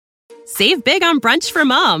Save big on brunch for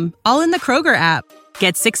mom, all in the Kroger app.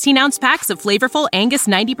 Get 16-ounce packs of flavorful Angus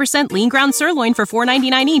 90% lean ground sirloin for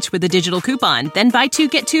 $4.99 each with a digital coupon. Then buy 2,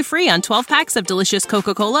 get 2 free on 12 packs of delicious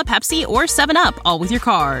Coca-Cola, Pepsi, or 7-Up, all with your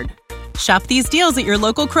card. Shop these deals at your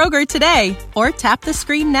local Kroger today, or tap the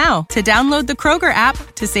screen now to download the Kroger app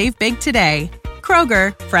to save big today.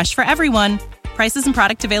 Kroger, fresh for everyone. Prices and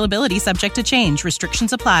product availability subject to change.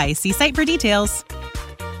 Restrictions apply. See site for details.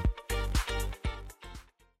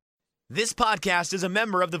 This podcast is a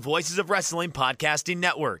member of the Voices of Wrestling Podcasting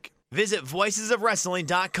Network. Visit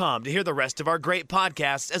voicesofwrestling.com to hear the rest of our great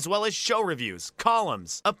podcasts, as well as show reviews,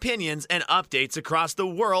 columns, opinions, and updates across the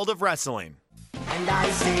world of wrestling. And I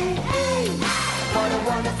say, hey, what a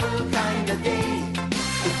wonderful kind of day.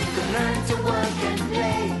 If you could learn to work and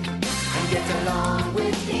play and get along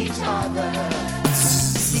with each other.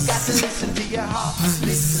 You got to listen to your heart.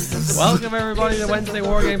 Listen to the Welcome everybody to Wednesday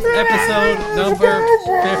War Games episode number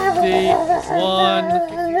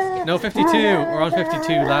 51. No, 52. We're on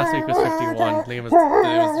 52. Last week was 51. Liam was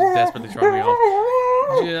desperately throwing me off.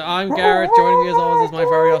 I'm Garrett. Joining me as always is my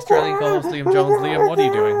very Australian co-host Liam Jones. Liam, what are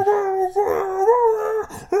you doing?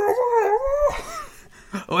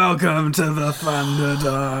 Welcome to the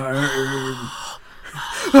Thunderdome.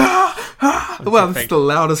 Well, it's the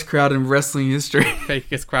loudest crowd in wrestling history.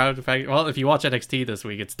 Fakest crowd. Well, if you watch NXT this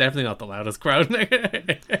week, it's definitely not the loudest crowd in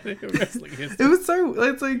wrestling history. It was so,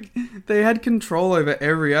 it's like they had control over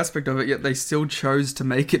every aspect of it, yet they still chose to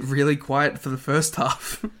make it really quiet for the first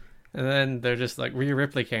half. And then they're just like, Rhea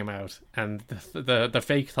Ripley came out, and the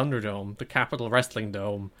fake Thunderdome, the Capital Wrestling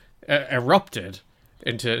Dome, erupted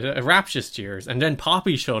into rapturous cheers, and then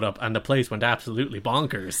Poppy showed up, and the place went absolutely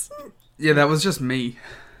bonkers. Yeah, that was just me.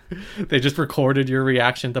 They just recorded your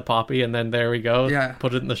reaction to Poppy, and then there we go. Yeah.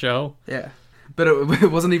 Put it in the show. Yeah. But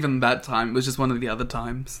it wasn't even that time. It was just one of the other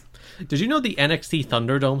times. Did you know the NXT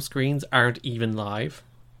Thunderdome screens aren't even live?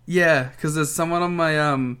 Yeah, because there's someone on my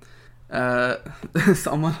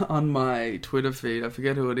someone on my Twitter feed. I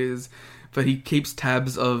forget who it is, but he keeps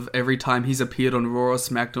tabs of every time he's appeared on Raw or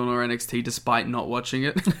SmackDown or NXT, despite not watching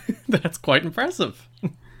it. That's quite impressive.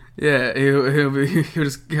 Yeah, he'll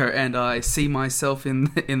just go, and I see myself in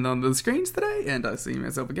on the screens today, and I see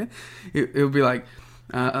myself again. He'll be like,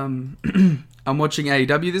 I'm watching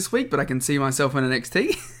AEW this week, but I can see myself in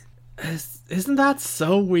NXT. Isn't that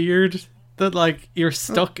so weird? That, like, you're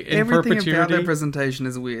stuck in everything perpetuity? Everything about their presentation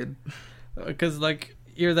is weird. Because, like,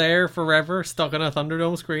 you're there forever, stuck on a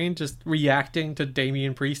Thunderdome screen, just reacting to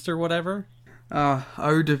Damian Priest or whatever.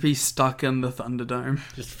 Oh, to be stuck in the Thunderdome.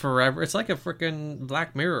 Just forever. It's like a freaking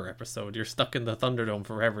Black Mirror episode. You're stuck in the Thunderdome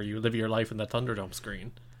forever. You live your life in the Thunderdome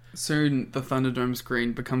screen. Soon, the Thunderdome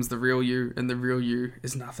screen becomes the real you, and the real you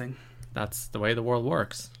is nothing. That's the way the world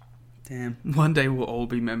works. Damn. One day we'll all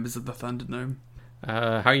be members of the Thunderdome.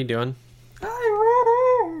 How are you doing?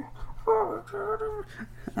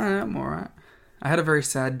 I'm alright. I had a very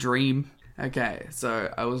sad dream. Okay, so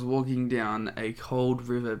I was walking down a cold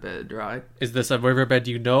riverbed, right? Is this a riverbed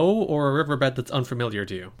you know, or a riverbed that's unfamiliar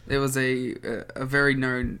to you? It was a very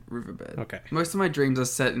known riverbed. Okay. Most of my dreams are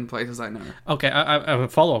set in places I know. Okay, I have a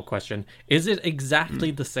follow-up question. Is it exactly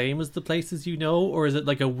the same as the places you know, or is it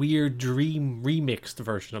like a weird dream remixed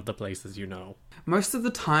version of the places you know? Most of the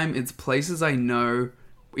time, it's places I know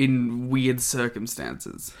in weird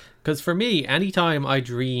circumstances. Because for me, anytime I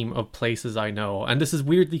dream of places I know, and this is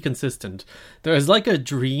weirdly consistent, there's like a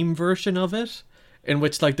dream version of it, in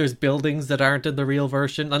which like there's buildings that aren't in the real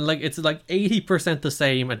version, and like it's like 80% the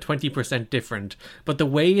same and 20% different, but the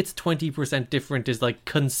way it's 20% different is like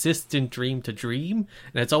consistent dream to dream,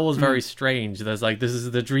 and it's always very strange. There's like, this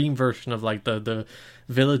is the dream version of like the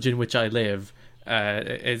village in which I live,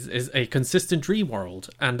 is a consistent dream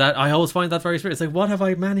world, and that I always find that very strange. It's like, what have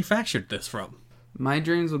I manufactured this from? My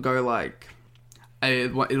dreams will go like,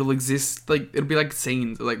 it'll exist, like, it'll be like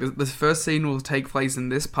scenes. Like, the first scene will take place in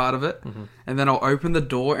this part of it, and then I'll open the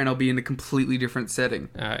door and I'll be in a completely different setting.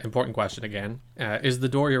 Important question again. Is the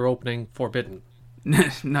door you're opening forbidden?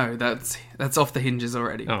 No, that's off the hinges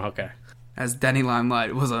already. Oh, okay. As Danny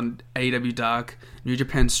Limelight was on AEW Dark, New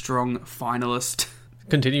Japan Strong finalist.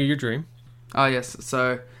 Continue your dream. Oh, yes.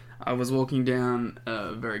 So, I was walking down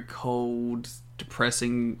a very cold,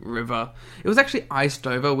 depressing river. It was actually iced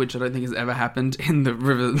over, which I don't think has ever happened in the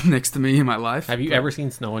river next to me in my life. Have you ever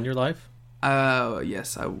seen snow in your life?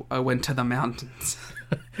 Yes. I went to the mountains.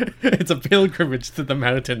 It's a pilgrimage to the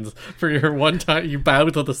mountains. For your one time, you bow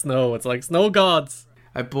to the snow. It's like, snow gods.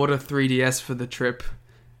 I bought a 3DS for the trip,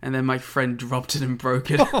 and then my friend dropped it and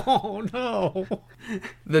broke it. Oh, no.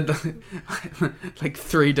 Like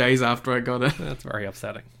 3 days after I got it. That's very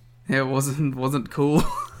upsetting. Yeah, it wasn't cool.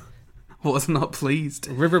 was not pleased.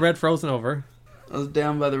 Riverbed frozen over. I was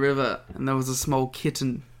down by the river, and there was a small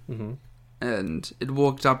kitten, and it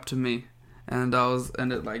walked up to me, and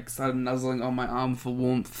it like started nuzzling on my arm for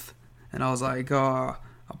warmth, and I was like, oh,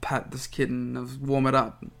 I'll pat this kitten, I'll warm it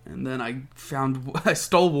up, and then I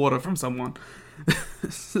stole water from someone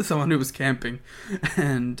who was camping,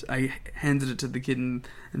 and I handed it to the kitten,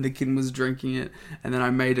 and the kitten was drinking it, and then I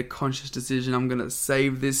made a conscious decision, I'm gonna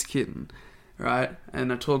save this kitten. Right,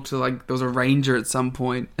 and I talked to there was a ranger at some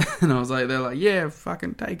point, and I was like, they're like, yeah,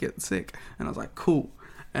 fucking take it, sick, and I was like, cool,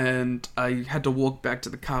 and I had to walk back to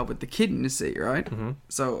the car with the kitten, you see, right?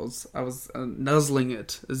 So I was nuzzling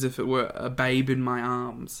it as if it were a babe in my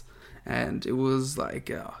arms, and it was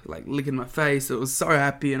like licking my face. It was so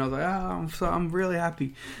happy, and I was like, I'm really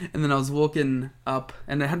happy. And then I was walking up,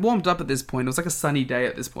 and it had warmed up at this point. It was like a sunny day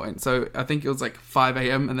at this point, so I think it was like 5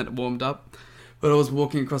 a.m. and then it warmed up. But I was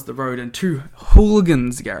walking across the road, and two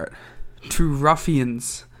hooligans, Garrett, two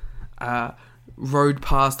ruffians, rode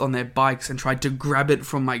past on their bikes and tried to grab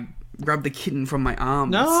the kitten from my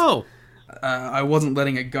arms. No! I wasn't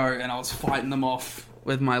letting it go, and I was fighting them off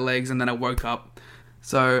with my legs, and then I woke up.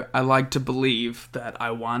 So I like to believe that I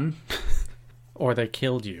won. Or they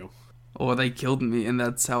killed you. Or they killed me, and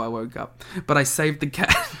that's how I woke up. But I saved the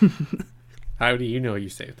cat. How do you know you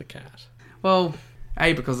saved the cat? Well,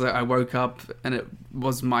 because I woke up and it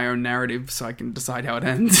was my own narrative, so I can decide how it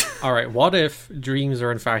ends. Alright, what if dreams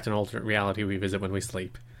are in fact an alternate reality we visit when we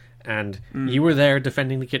sleep? And you were there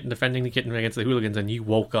defending the kitten against the hooligans, and you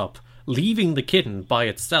woke up, leaving the kitten by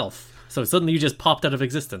itself. So suddenly you just popped out of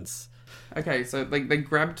existence. Okay, so they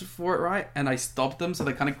grabbed for it, right? And I stopped them, so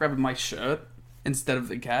they kind of grabbed my shirt instead of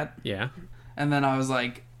the cat. Yeah. And then I was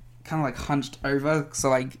like, kind of like hunched over, so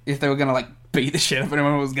like if they were gonna like beat the shit out of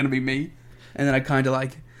anyone, it was gonna be me. And then I kind of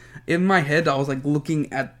like, in my head, I was like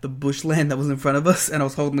looking at the bushland that was in front of us, and I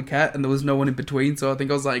was holding the cat, and there was no one in between. So I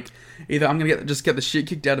think I was like, either I'm gonna get the shit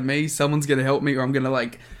kicked out of me, someone's gonna help me, or I'm gonna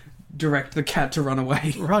like direct the cat to run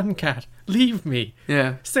away. Run, cat. Leave me.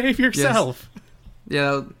 Yeah. Save yourself. Yes.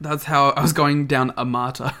 Yeah, that's how I was going down a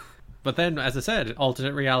martyr. But then, as I said,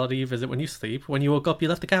 alternate reality you visit when you sleep. When you woke up, you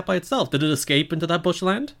left the cat by itself. Did it escape into that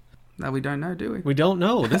bushland? No, we don't know, do we? We don't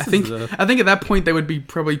know. I think at that point they would be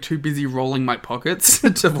probably too busy rolling my pockets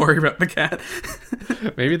to worry about the cat.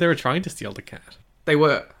 Maybe they were trying to steal the cat. They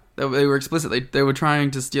were. They were explicit. They were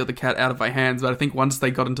trying to steal the cat out of my hands, but I think once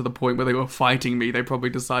they got into the point where they were fighting me, they probably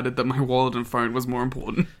decided that my wallet and phone was more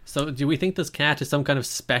important. So do we think this cat is some kind of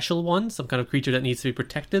special one? Some kind of creature that needs to be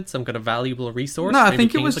protected? Some kind of valuable resource? No, I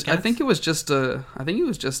think it was just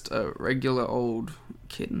a regular old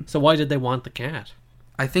kitten. So why did they want the cat?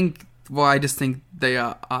 I just think they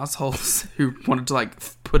are assholes who wanted to like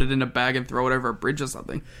put it in a bag and throw it over a bridge or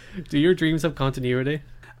something. Do your dreams have continuity?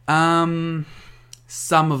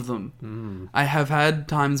 Some of them. I have had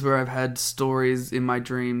times where I've had stories in my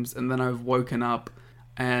dreams, and then I've woken up,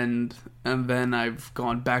 and then I've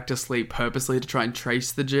gone back to sleep purposely to try and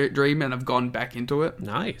trace the dream, and I've gone back into it.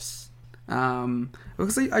 Nice.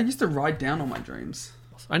 Because I used to write down all my dreams.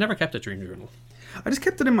 I never kept a dream journal. I just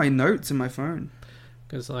kept it in my notes in my phone.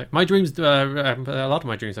 Because like my dreams, a lot of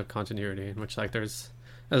my dreams have continuity, in which like there's,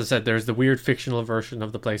 as I said, there's the weird fictional version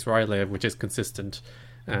of the place where I live, which is consistent,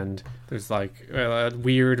 and there's like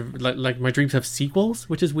weird, like my dreams have sequels,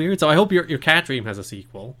 which is weird. So I hope your cat dream has a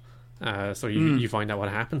sequel, so you find out what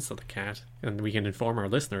happens to the cat, and we can inform our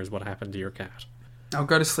listeners what happened to your cat. I'll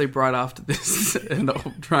go to sleep right after this, and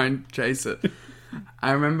I'll try and chase it.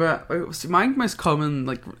 I remember my most common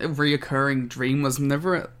like reoccurring dream was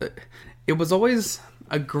it was always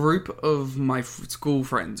a group of my school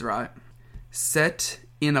friends, right? Set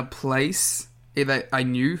in a place that I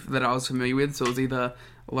knew, that I was familiar with. So it was either,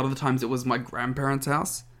 a lot of the times it was my grandparents'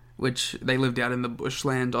 house, which they lived out in the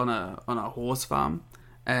bushland on a horse farm,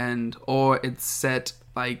 or it's set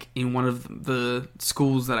like in one of the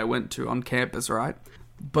schools that I went to on campus, right?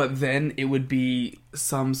 But then it would be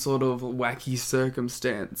some sort of wacky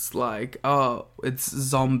circumstance, like, oh, it's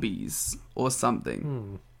zombies or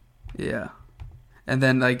something. Yeah. And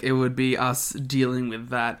then, like, it would be us dealing with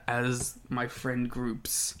that as my friend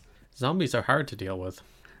groups. Zombies are hard to deal with.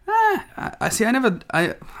 I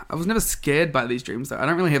was never scared by these dreams, though. I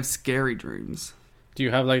don't really have scary dreams. Do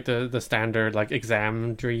you have, like, the standard, like,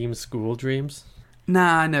 exam dreams, school dreams?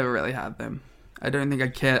 Nah, I never really had them. I don't think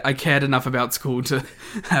I cared enough about school to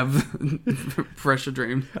have fresher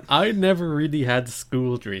dreams. I never really had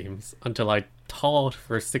school dreams until I taught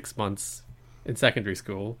for 6 months in secondary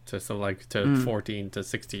school to 14 to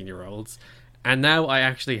 16 year olds, and now I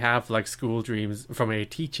actually have like school dreams from a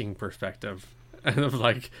teaching perspective, and of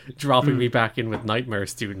like dropping me back in with nightmare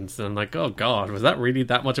students. And I'm like, oh god, was that really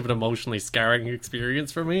that much of an emotionally scarring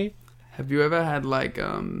experience for me? Have you ever had like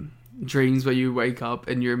dreams where you wake up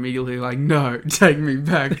and you're immediately like, no, take me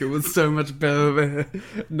back, it was so much better there?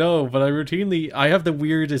 No, but I have the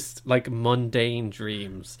weirdest like mundane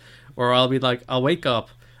dreams where I'll be like, I'll wake up,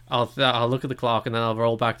 I'll look at the clock, and then I'll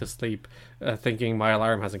roll back to sleep, thinking my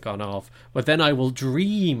alarm hasn't gone off. But then I will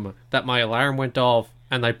dream that my alarm went off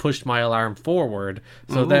and I pushed my alarm forward.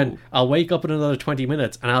 So then I'll wake up in another 20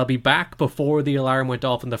 minutes and I'll be back before the alarm went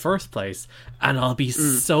off in the first place. And I'll be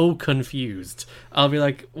so confused. I'll be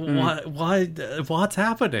like, what's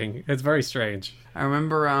happening? It's very strange. I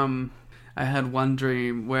remember I had one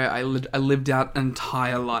dream where I lived out an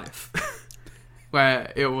entire life.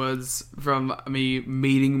 Where it was from me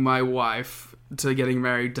meeting my wife to getting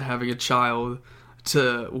married to having a child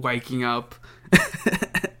to waking up.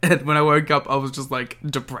 And when I woke up, I was just like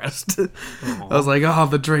depressed. I was like, oh,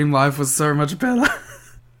 the dream life was so much better.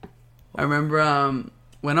 I remember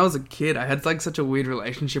when I was a kid, I had like such a weird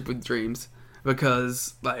relationship with dreams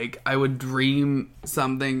because like I would dream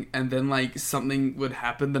something and then like something would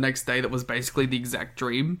happen the next day that was basically the exact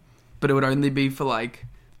dream, but it would only be for like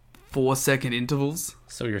 4-second intervals.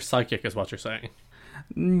 So you're psychic is what you're saying.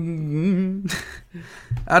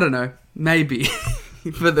 I don't know, maybe.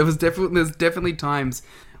 But there's definitely times,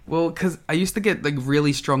 well, because I used to get like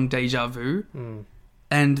really strong deja vu,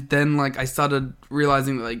 and then like I started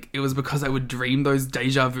realizing that, like, it was because I would dream those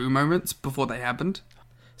deja vu moments before they happened.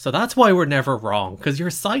 So that's why we're never wrong, because you're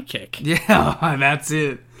psychic. Yeah, that's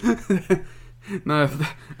it. No,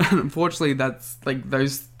 unfortunately, that's like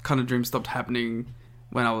those kind of dreams stopped happening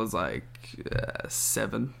when I was like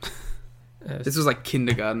 7. This was like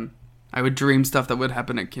kindergarten. I would dream stuff that would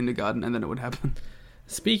happen at kindergarten, and then it would happen.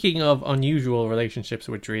 Speaking of unusual relationships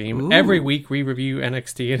with Dream, Ooh. Every week we review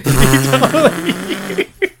NXT and AEW.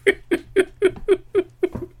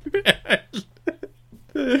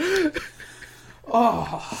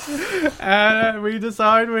 And we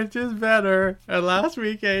decide which is better. And last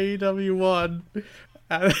week AEW won.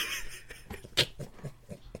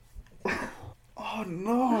 Oh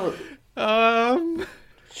no!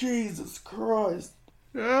 Jesus Christ!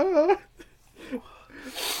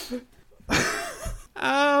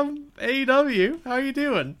 AEW, how you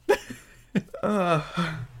doing?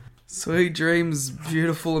 Sweet dreams,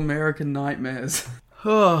 beautiful American nightmares.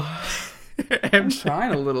 Oh, I'm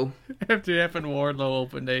trying a little. MJF and Wardlow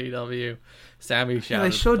opened AEW. Sammy shouted. Yeah,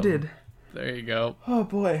 they sure at them. did. There you go. Oh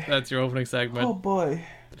boy. That's your opening segment. Oh boy.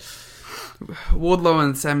 Wardlow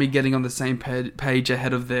and Sammy getting on the same page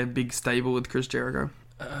ahead of their big stable with Chris Jericho.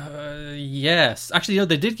 Yes. Actually, no,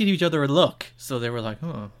 they did give each other a look. So they were like,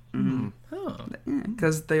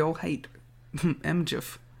 Because they all hate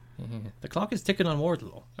MJF. Yeah. The clock is ticking on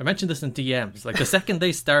Wardlow. I mentioned this in DMs. Like, the second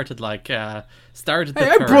they started the Hey,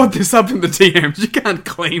 I brought this up in the DMs. You can't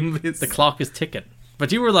claim this. The clock is ticking.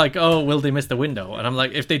 But you were like, oh, will they miss the window? And I'm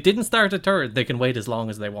like, if they didn't start a turn, they can wait as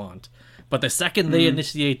long as they want. But the second they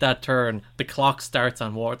initiate that turn, the clock starts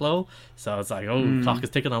on Wardlow. So it's like, clock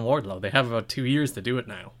is ticking on Wardlow. They have about 2 years to do it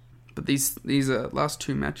now. But these last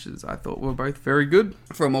 2 matches I thought were both very good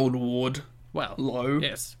from old Ward. Well, Low.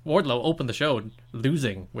 Yes. Wardlow opened the show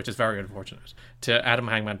losing, which is very unfortunate, to Adam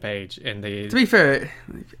Hangman Page in the... To be fair,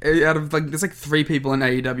 out of like there's like 3 people in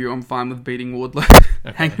AEW I'm fine with beating Wardlow.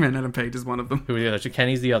 Okay. Hangman Adam Page is one of them. Who are the other?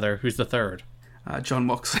 Kenny's the other. Who's the third? John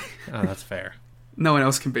Moxley. Oh, that's fair. No one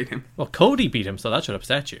else can beat him. Well, Cody beat him, so that should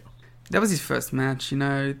upset you. That was his first match, you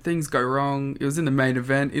know. Things go wrong. It was in the main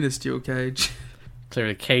event, in a steel cage.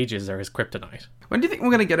 Clearly, cages are his kryptonite. When do you think we're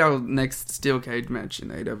going to get our next steel cage match in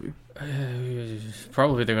AEW?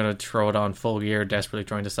 Probably they're going to throw it on Full Gear, desperately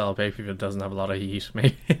trying to sell a pay-per-view that doesn't have a lot of heat.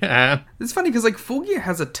 Maybe. It's funny because like Full Gear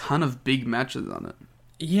has a ton of big matches on it.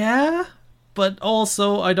 Yeah, but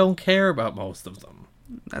also I don't care about most of them.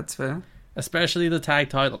 That's fair. Especially the tag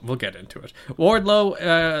title. We'll get into it.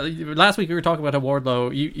 Wardlow, last week we were talking about how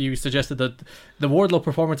Wardlow, you suggested that the Wardlow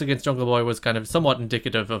performance against Jungle Boy was kind of somewhat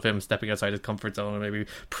indicative of him stepping outside his comfort zone and maybe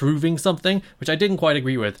proving something, which I didn't quite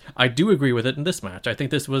agree with. I do agree with it in this match. I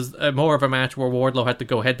think this was more of a match where Wardlow had to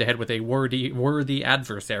go head-to-head with a worthy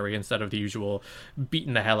adversary instead of the usual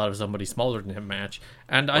beating the hell out of somebody smaller than him match.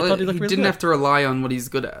 And I thought he looked really good. He didn't have to rely on what he's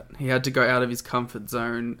good at. He had to go out of his comfort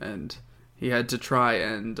zone and... he had to try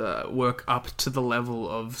and work up to the level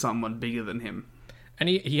of someone bigger than him. And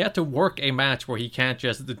he had to work a match where he can't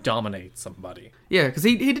just dominate somebody. Yeah, because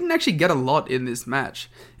he didn't actually get a lot in this match.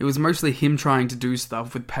 It was mostly him trying to do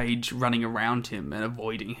stuff with Paige running around him and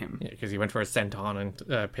avoiding him. Yeah, because he went for a senton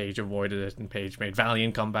and Paige avoided it, and Paige made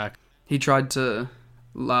valiant comeback. He tried to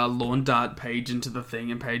lawn dart Paige into the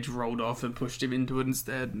thing, and Paige rolled off and pushed him into it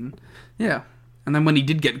instead. And yeah. And then when he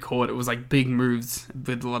did get caught, it was like big moves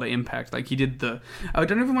with a lot of impact. Like he did the... I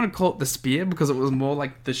don't even want to call it the spear, because it was more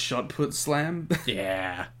like the shot put slam.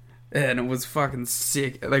 Yeah. And it was fucking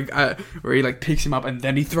sick. Like, where he like picks him up and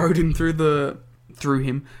then he throwed him through the...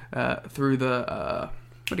 what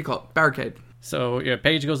do you call it? Barricade. So, yeah,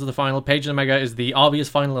 Paige goes to the final. Paige and Omega is the obvious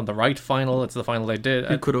final and the right final. It's the final they did.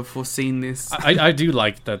 Who could have foreseen this? I do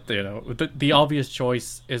like that, the obvious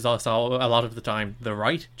choice is also, a lot of the time, the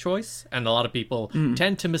right choice. And a lot of people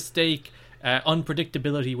tend to mistake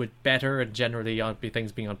unpredictability with better, and generally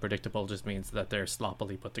things being unpredictable just means that they're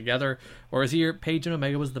sloppily put together. Whereas here, Paige and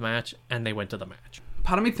Omega was the match, and they went to the match.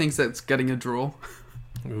 Part of me thinks that it's getting a draw.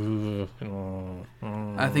 Ooh.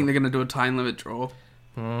 I think they're going to do a time limit draw.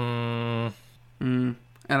 And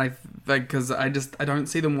I like, because I don't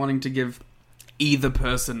see them wanting to give either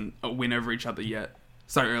person a win over each other yet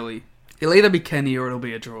so early. It'll either be Kenny or it'll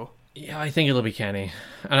be a draw. Yeah, I think it'll be Kenny,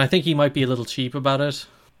 and I think he might be a little cheap about it.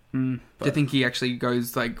 Do you think he actually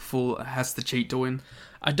goes like full has to cheat to win?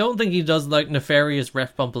 I don't think he does like nefarious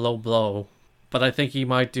ref bump low blow, but I think he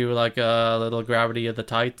might do like a little gravity of the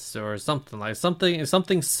tights or something subtly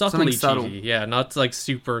subtle. cheaty. Yeah, not like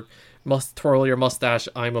super must twirl your mustache,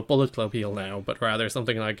 I'm a Bullet Club heel now, but rather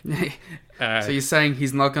something like... So you're saying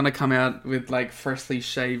he's not going to come out with like freshly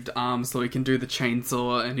shaved arms so he can do the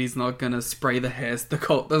chainsaw, and he's not going to spray the hair,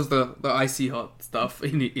 the icy hot stuff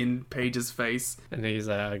in Paige's face. And he's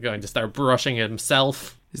going to start brushing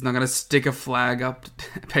himself. He's not going to stick a flag up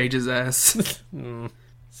Paige's ass.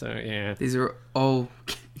 So, yeah. These are all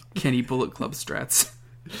Kenny Bullet Club strats.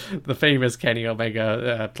 The famous Kenny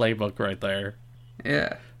Omega playbook right there.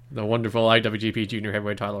 Yeah. The wonderful IWGP Junior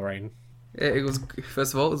Heavyweight title reign. Yeah, it was,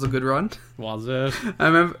 first of all, it was a good run. Was it? I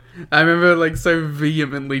remember like so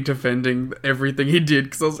vehemently defending everything he did,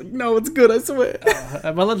 because I was like, no, it's good, I swear.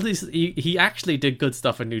 Well, at least he actually did good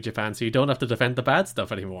stuff in New Japan, so you don't have to defend the bad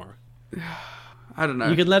stuff anymore. I don't know.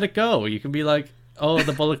 You can let it go. You can be like, oh,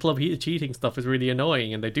 the Bullet Club cheating stuff is really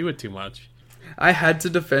annoying and they do it too much. I had to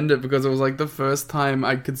defend it because it was like the first time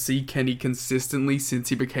I could see Kenny consistently since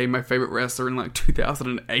he became my favorite wrestler in like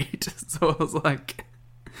 2008. So I was like,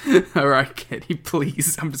 alright, Kenny,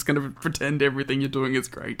 please. I'm just going to pretend everything you're doing is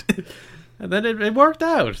great. And then it worked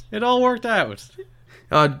out. It all worked out.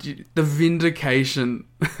 The vindication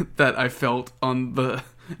that I felt on the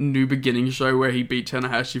New Beginning show where he beat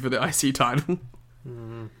Tanahashi for the IC title.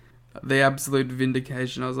 The absolute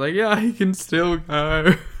vindication. I was like, yeah, he can still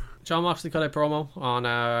go. John Moxley cut a promo on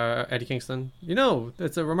Eddie Kingston. You know,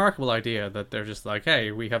 it's a remarkable idea that they're just like,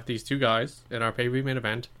 hey, we have these two guys in our pay-per-view main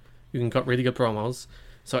event who can cut really good promos.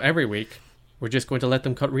 So every week, we're just going to let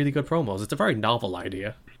them cut really good promos. It's a very novel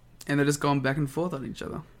idea. And they're just going back and forth on each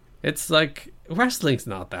other. It's like, wrestling's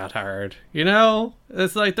not that hard, you know?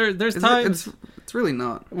 It's like, there's times... It's really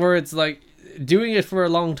not. Where it's like, doing it for a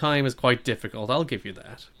long time is quite difficult, I'll give you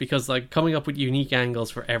that. Because, like, coming up with unique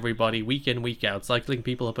angles for everybody, week in, week out, cycling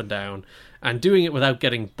people up and down, and doing it without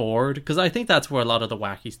getting bored, because I think that's where a lot of the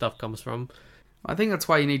wacky stuff comes from. I think that's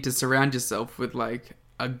why you need to surround yourself with, like,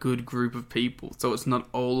 a good group of people, so it's not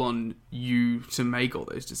all on you to make all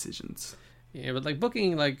those decisions. Yeah, but, like,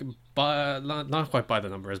 booking, like, not quite by the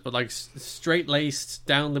numbers, but, like, straight-laced,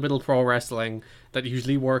 down-the-middle pro wrestling that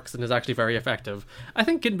usually works and is actually very effective, I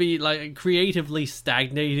think can be, like, creatively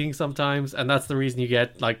stagnating sometimes, and that's the reason you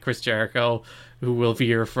get, like, Chris Jericho, who will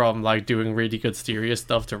veer from, like, doing really good serious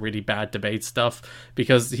stuff to really bad debate stuff,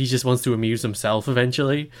 because he just wants to amuse himself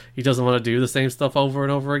eventually. He doesn't want to do the same stuff over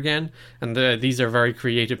and over again, and these are very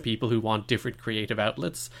creative people who want different creative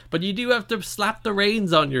outlets, but you do have to slap the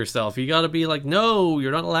reins on yourself. You gotta be like, no,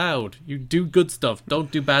 you're not allowed. You do good stuff,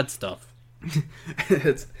 don't do bad stuff.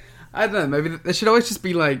 I don't know, maybe there should always just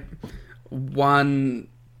be, like, one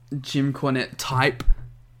Jim Cornette type,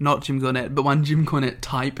 not Jim Cornette, but one Jim Cornette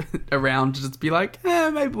type around to just be like,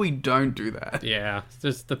 maybe we don't do that. Yeah, it's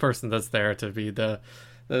just the person that's there to be the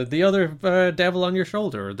other devil on your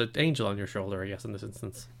shoulder, or the angel on your shoulder, I guess, in this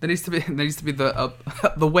instance. There needs to be the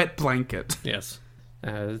wet blanket. Yes.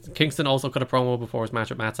 Kingston also cut a promo before his match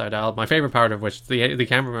with Matt Sydal, my favourite part of which the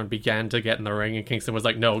cameraman began to get in the ring and Kingston was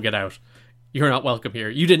like, no, get out. You're not welcome here.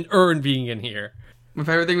 You didn't earn being in here. My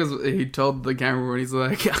favourite thing was he told the cameraman, he's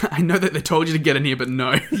like, I know that they told you to get in here, but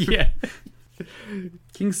no. Yeah.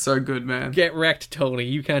 King's so good, man. Get wrecked, Tony.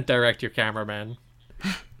 You can't direct your cameraman.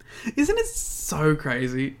 Isn't it so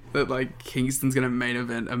crazy that, like, Kingston's going to main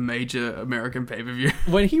event a major American pay-per-view?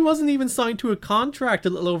 When he wasn't even signed to a contract a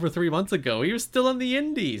little over 3 months ago. He was still on the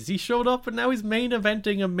indies. He showed up and now he's main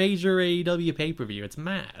eventing a major AEW pay-per-view. It's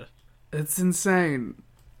mad. It's insane.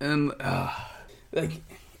 And like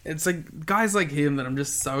it's like guys like him that I'm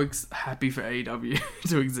just so happy for AEW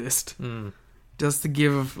to exist. Just to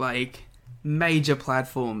give like major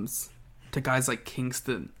platforms to guys like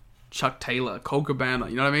Kingston, Chuck Taylor, Colt Cabana,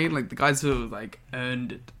 you know what I mean? Like the guys who have like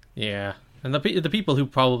earned it. Yeah, and the people who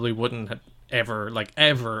probably wouldn't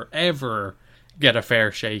ever get a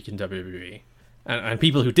fair shake in WWE. And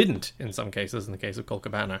people who didn't, in some cases, in the case of Colt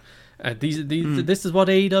Cabana. This is what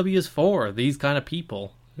AEW is for, these kind of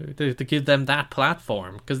people. To give them that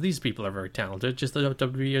platform. Because these people are very talented. Just that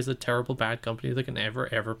WWE is a terrible, bad company that can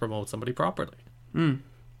ever promote somebody properly.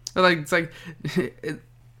 But it's like...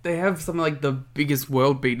 they have some like the biggest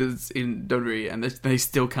world beaters in WWE, and they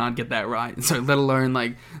still can't get that right. So let alone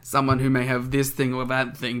like someone who may have this thing or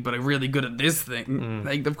that thing, but are really good at this thing.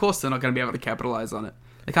 Like, of course, they're not going to be able to capitalize on it.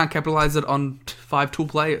 They can't capitalize it on 5 tool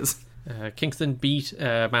players. Kingston beat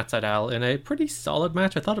Matt Sydal in a pretty solid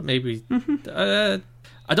match. I thought it maybe...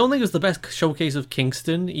 I don't think it was the best showcase of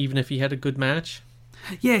Kingston, even if he had a good match.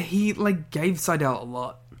 Yeah, he like gave Sydal a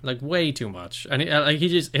lot. Like, way too much. And he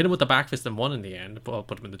just hit him with the back fist and won in the end. Well,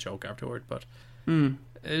 put him in the choke afterward, but... It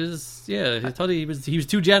was... Yeah, I thought he was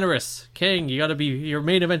too generous. King, you gotta be... Your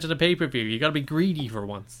main event at a pay-per-view. You gotta be greedy for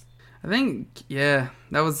once. I think, yeah,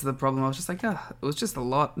 that was the problem. I was just like, it was just a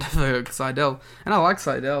lot for Sydal. And I like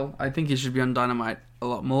Sydal. I think he should be on Dynamite a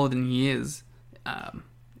lot more than he is.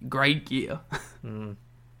 Great gear.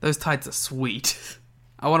 Those tights are sweet.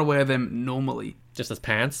 I want to wear them normally. Just as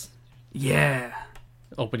pants? Yeah.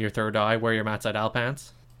 Open your third eye, wear your Matt Sydal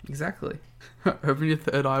pants. Exactly. Open your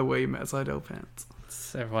third eye, wear your Matt Sydal pants.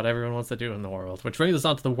 It's what everyone wants to do in the world. Which brings us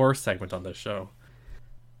on to the worst segment on this show.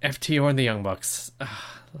 FTR and the Young Bucks.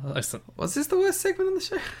 Listen. Was this the worst segment on the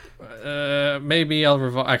show? Maybe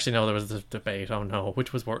I'll Actually, no, there was a debate. Oh no,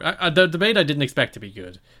 which was worse? The debate I didn't expect to be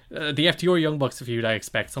good. The FTR Young Bucks feud I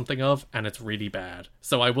expect something of, and it's really bad.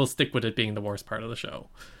 So I will stick with it being the worst part of the show.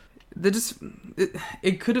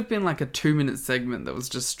 It could have been like a 2-minute segment that was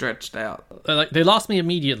just stretched out. They lost me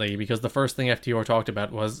immediately because the first thing FTR talked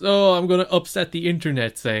about was, I'm going to upset the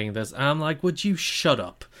internet saying this. And I'm like, would you shut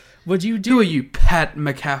up? Would you do... Who are you, Pat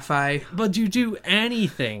McAfee? Would you do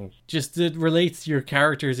anything just that relates to your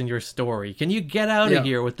characters and your story? Can you get out of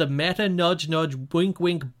here with the meta nudge wink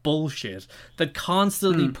wink bullshit that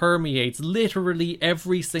constantly permeates literally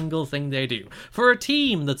every single thing they do? For a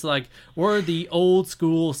team that's like, we're the old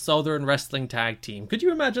school Southern wrestling tag team. Could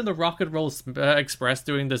you imagine the Rock and Roll Express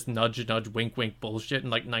doing this nudge wink wink bullshit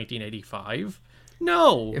in like 1985?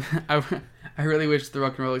 No. I really wish the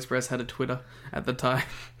Rock and Roll Express had a Twitter at the time.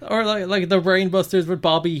 Or like the Brainbusters with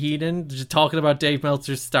Bobby Heenan just talking about Dave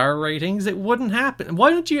Meltzer's star ratings. It wouldn't happen.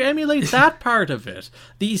 Why don't you emulate that part of it?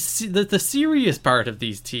 The serious part of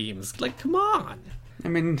these teams. Like, come on. I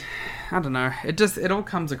mean, I don't know. It all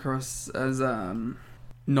comes across as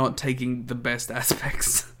not taking the best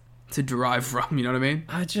aspects to derive from, you know what I mean?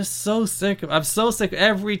 I'm so sick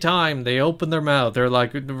every time they open their mouth. They're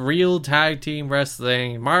like, real tag team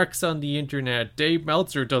wrestling, marks on the internet, Dave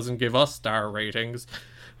Meltzer doesn't give us star ratings.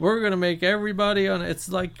 We're going to make everybody on... It's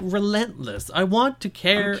like relentless. I want to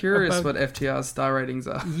care. I'm curious about what FTR's star ratings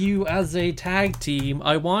are. You as a tag team.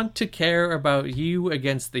 I want to care about you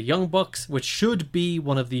against the Young Bucks, which should be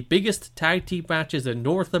one of the biggest tag team matches in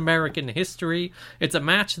North American history. It's a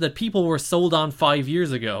match that people were sold on 5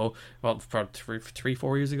 years ago. Well, for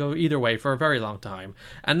 4 years ago. Either way, for a very long time.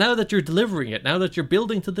 And now that you're delivering it, now that you're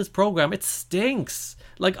building to this program, it stinks.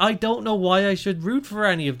 Like, I don't know why I should root for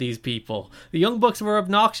any of these people. The Young Bucks were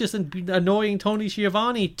obnoxious and annoying Tony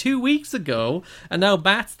Schiavone 2 weeks ago, and now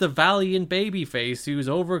Matt's the valiant babyface who's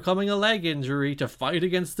overcoming a leg injury to fight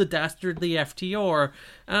against the dastardly FTR.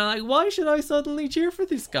 And I'm like, why should I suddenly cheer for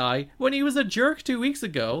this guy when he was a jerk 2 weeks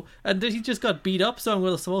ago, and he just got beat up, so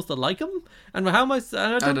I'm supposed to like him? And how am I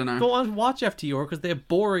don't know. Go on and watch FTR because they have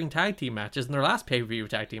boring tag team matches, and their last pay-per-view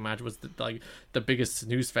tag team match was the biggest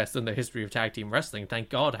snooze fest in the history of tag team wrestling. Thank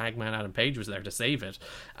God Hangman Adam Page was there to save it.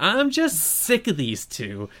 I'm just sick of these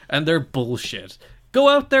two and their bullshit. Go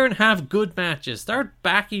out there and have good matches. Start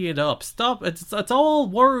backing it up. Stop. It's all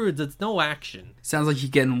words. It's no action. Sounds like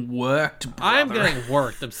you're getting worked, brother. I'm getting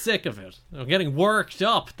worked. I'm sick of it. I'm getting worked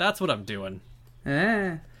up. That's what I'm doing.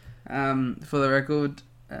 Yeah. For the record,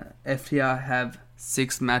 FTR have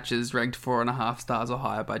 6 matches ranked 4.5 stars or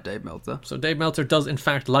higher by Dave Meltzer. So Dave Meltzer does in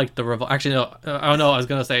fact like the Revolt. Actually, no. Oh no, I was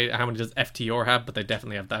gonna say how many does FTR have, but they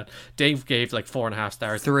definitely have that. Dave gave like 4.5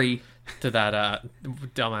 stars. 3 to that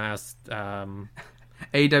dumbass.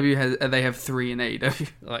 AEW they have 3 in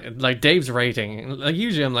AEW. Like Dave's rating. Like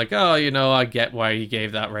usually I'm like, I get why he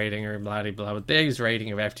gave that rating or blah blah blah. But Dave's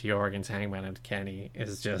rating of FTR against Hangman and Kenny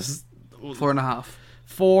is just 4.5.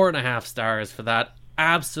 4.5 stars for that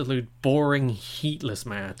absolute boring, heatless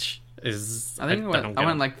match is... I think I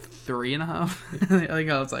went like 3.5. I think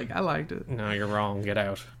I was like, I liked it. No, you're wrong. Get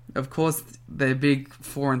out. Of course, their big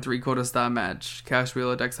 4 3/4 star match: Cash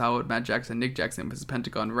Wheeler, Dex Howard, Matt Jackson, Nick Jackson versus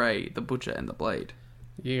Pentagon, Ray, the Butcher, and the Blade.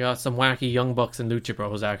 You got some wacky Young Bucks and Lucha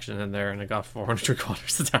Bros action in there, and it got 4 3/4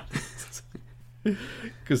 stars.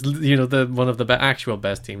 Because, you know, one of the actual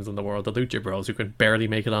best teams in the world, the Lucha Bros, who can barely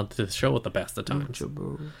make it onto the show at the best of times. Lucha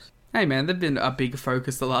Bros. Hey man, they've been a big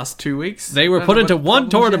focus the last 2 weeks. They were put into one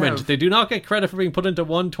tournament. They do not get credit for being put into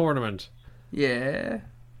one tournament. Yeah.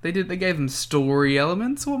 They did. They gave them story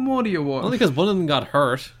elements. What more do you want? Only because one of them got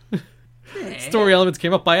hurt. Yeah. Story elements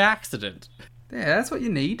came up by accident. Yeah, that's what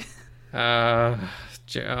you need. The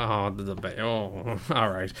debate. Oh, all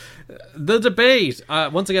right. The debate.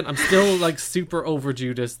 Once again, I'm still like super over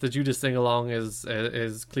Judas. The Judas sing along is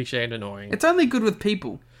cliche and annoying. It's only good with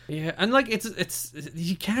people. Yeah, and like it's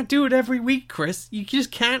you can't do it every week, Chris. You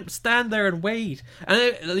just can't stand there and wait.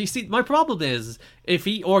 And you see, my problem is if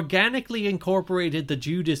he organically incorporated the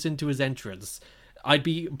Judas into his entrance, I'd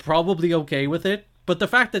be probably okay with it. But the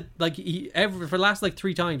fact that like for the last like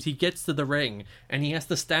 3 times he gets to the ring and he has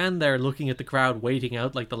to stand there looking at the crowd waiting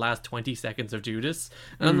out like the last 20 seconds of Judas,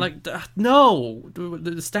 and I'm like, no,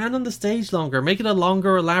 stand on the stage longer, make it a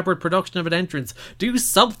longer elaborate production of an entrance, do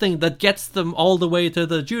something that gets them all the way to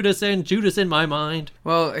the Judas in my mind.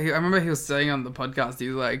 Well, I remember he was saying on the podcast, he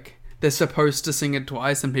was like, they're supposed to sing it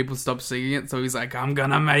twice and people stop singing it, so he's like, I'm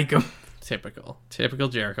gonna make them. Typical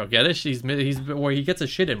Jericho. Get it? He's where he gets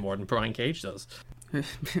his shit in more than Brian Cage does.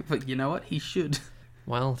 But you know what? He should.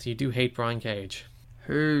 Well, you do hate Brian Cage.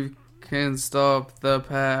 Who can stop the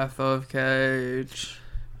path of Cage?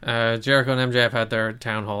 Jericho and MJF had their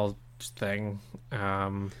town hall thing.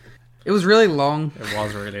 It was really long. It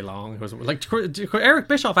was really long. It was like Eric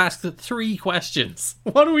Bischoff asked 3 questions.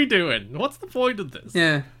 What are we doing? What's the point of this?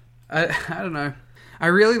 Yeah, I don't know. I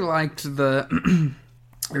really liked the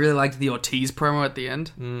Ortiz promo at the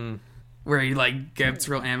end, where he like gets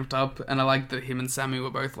real amped up, and I like that him and Sammy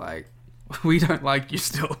were both like, "We don't like you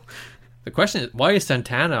still." The question is, why is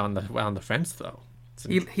Santana on the fence though?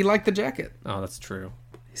 He liked the jacket. Oh, that's true.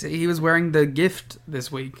 He was wearing the gift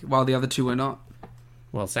this week, while the other 2 were not.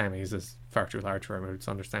 Well, Sammy's is far too large for him. It's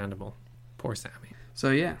understandable. Poor Sammy.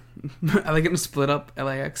 So yeah, are they going to split up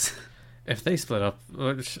LAX? If they split up,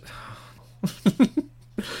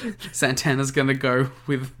 Santana's going to go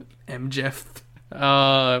with MJF.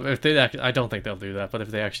 If they, I don't think they'll do that. But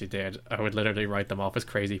if they actually did, I would literally write them off as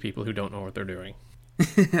crazy people who don't know what they're doing.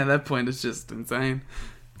 At that point, it's just insane.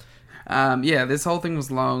 Yeah, this whole thing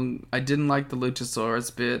was long. I didn't like the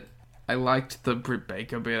Luchasaurus bit. I liked the Britt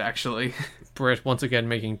Baker bit, actually. Britt, once again,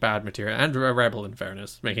 making bad material. And a Rebel, in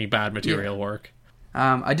fairness, making bad material work.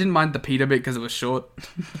 I didn't mind the Peter bit because it was short.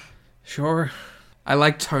 Sure. I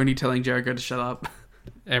like Tony telling Jericho to shut up.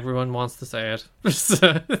 Everyone wants to say it.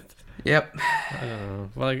 Yep. I don't know.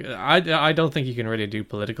 Well, like, I don't think you can really do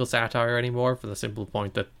political satire anymore for the simple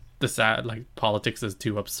point that politics is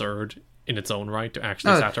too absurd in its own right to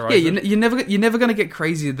actually satirize. Yeah, you're never going to get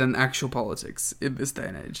crazier than actual politics in this day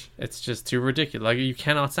and age. It's just too ridiculous. Like, you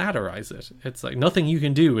cannot satirize it. It's like nothing you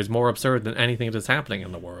can do is more absurd than anything that is happening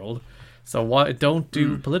in the world. So why don't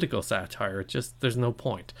do political satire? There's no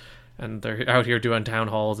point. And they're out here doing town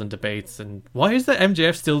halls and debates. And why is the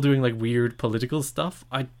MJF still doing like weird political stuff?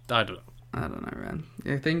 I don't know. I don't know, man.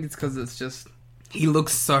 I think it's because it's just he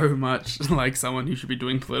looks so much like someone who should be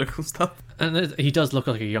doing political stuff. And he does look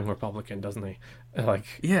like a young Republican, doesn't he? Like,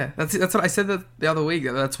 yeah, that's what I said that the other week.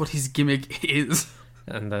 That's what his gimmick is.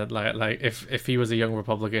 And that like if he was a young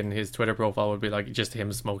Republican, his Twitter profile would be like just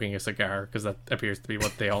him smoking a cigar, because that appears to be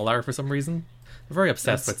what they all are for some reason. They're very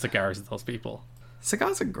obsessed with cigars, those people.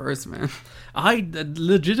 Cigars are gross, man. I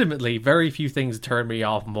legitimately, very few things turn me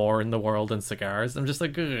off more in the world than cigars. I'm just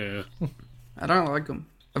like, ugh. I don't like them.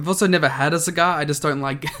 I've also never had a cigar. I just don't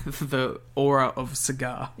like the aura of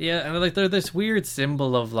cigar. Yeah, and like they're this weird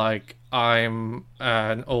symbol of like, I'm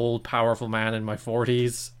an old, powerful man in my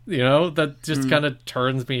 40s, you know, that just kind of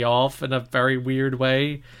turns me off in a very weird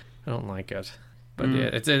way. I don't like it. But yeah,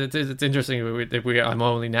 it's interesting. I'm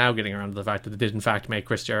only now getting around to the fact that they did in fact make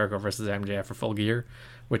Chris Jericho versus MJF for Full Gear,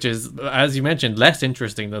 which is, as you mentioned, less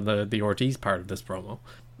interesting than the Ortiz part of this promo.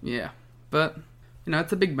 Yeah, but you know,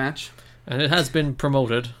 it's a big match, and it has been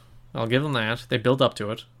promoted. I'll give them that. They built up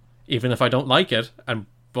to it, even if I don't like it and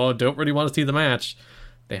don't really want to see the match.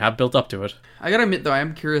 They have built up to it. I gotta admit, though, I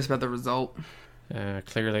am curious about the result.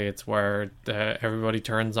 Clearly, it's where everybody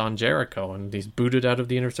turns on Jericho and he's booted out of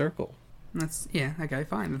the Inner Circle. Okay,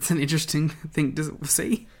 fine. That's an interesting thing to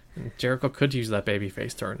see. Jericho could use that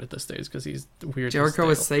babyface turn at this stage because he's weird. Jericho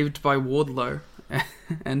was saved by Wardlow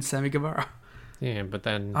and Sammy Guevara. Yeah, but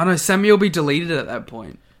then... I know, Sammy will be deleted at that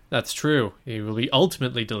point. That's true. He will be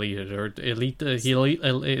ultimately deleted, or elite.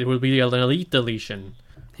 It will be an elite deletion.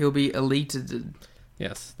 He'll be eleted.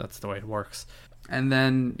 Yes, that's the way it works. And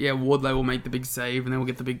then, Wardlow will make the big save, and then we'll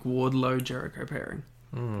get the big Wardlow-Jericho pairing,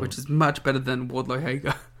 which is much better than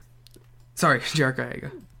Wardlow-Hager. Sorry,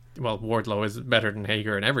 Jericho-Hager. Well, Wardlow is better than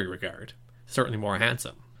Hager in every regard. Certainly more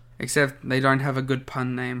handsome. Except they don't have a good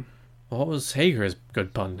pun name. What was Hager's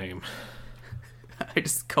good pun name? I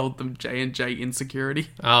just called them J&J Insecurity.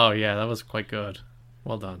 Oh, yeah, that was quite good.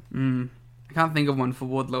 Well done. I can't think of one for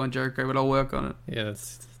Wardlow and Jericho, but I'll work on it. Yeah,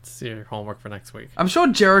 that's your homework for next week. I'm sure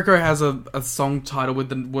Jericho has a song title with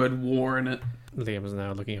the word war in it. Liam is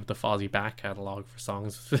now looking up the Fozzy back catalogue for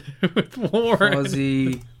songs with war.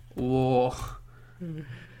 Fozzy War.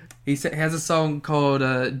 He has a song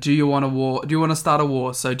called Do You Want a War? Do you want to start a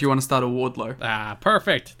war? So do you want to start a Wardlow? Ah,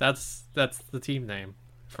 perfect. That's the team name.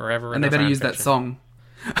 Forever. And they better use that song.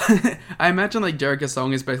 I imagine like Jericho's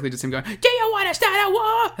song is basically just him going, do you want to start a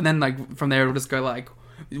war? And then like from there it'll just go like,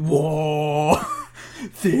 war.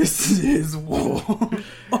 This is war.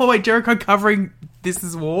 Oh wait, Jericho covering This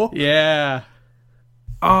Is War? Yeah.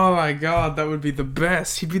 Oh my god, that would be the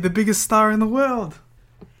best. He'd be the biggest star in the world.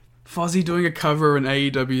 Fozzy doing a cover of an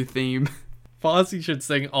AEW theme. Fozzy should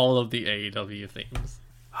sing all of the AEW themes.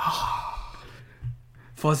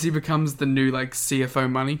 Fozzy becomes the new like CFO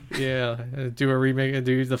money. Yeah, do a remake,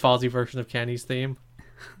 do the Fozzy version of Kenny's theme.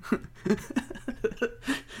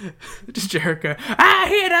 Just Jericho. I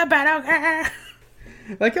hear the battle.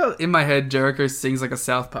 Like how in my head Jericho sings like a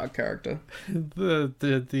South Park character.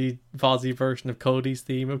 The Fozzy version of Cody's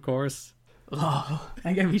theme, of course. Oh,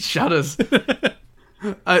 that gave me shudders.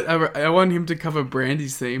 I want him to cover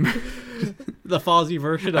Brandy's theme. The Fozzy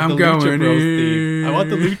version of the Lucha Bros theme. I want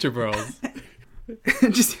the Lucha Bros.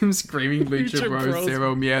 Just him screaming Lucha Bros,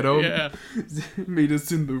 Zero Miedo. Yeah. Meet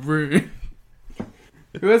us in the ring.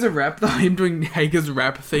 Who has a rap though? Him doing Hager's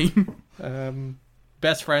rap theme.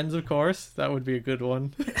 Best Friends, of course. That would be a good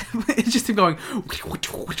one. It's just him going,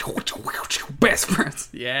 Best Friends.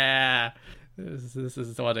 Yeah. This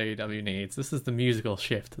is what AEW needs. This is the musical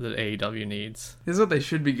shift that AEW needs. This is what they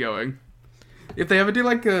should be going. If they ever do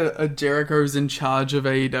like a Jericho's in charge of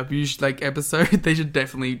AEW like episode, they should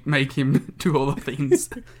definitely make him do all the things.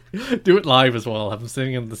 Do it live as well. Have him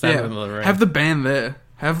singing in the center of the ring. Have the band there.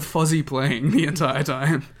 Have Fozzy playing the entire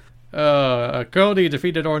time. Cody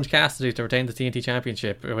defeated Orange Cassidy to retain the TNT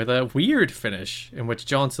Championship with a weird finish in which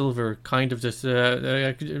John Silver kind of just...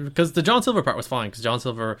 Because the John Silver part was fine, because John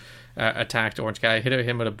Silver attacked Orange Cassidy, hit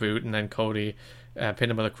him with a boot, and then Cody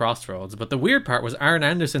pinned him with a crossroads. But the weird part was Arn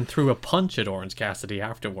Anderson threw a punch at Orange Cassidy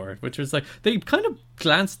afterward, which was like... They kind of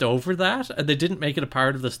glanced over that, and they didn't make it a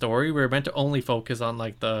part of the story. We were meant to only focus on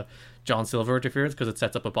like the John Silver interference because it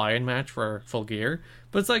sets up a buy-in match for Full Gear.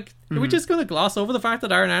 But it's like, are we just going to gloss over the fact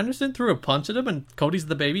that Arn Anderson threw a punch at him and Cody's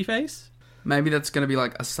the babyface? Maybe that's going to be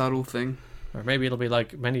like a subtle thing. Or maybe it'll be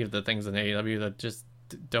like many of the things in AEW that just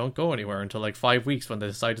don't go anywhere until like 5 weeks when they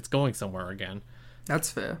decide it's going somewhere again.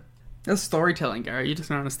 That's fair. That's storytelling, Gary. You just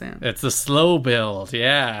don't understand. It's the slow build,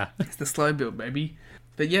 yeah. It's the slow build, baby.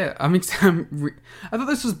 But yeah, I thought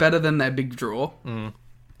this was better than their big draw.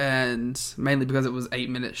 And mainly because it was 8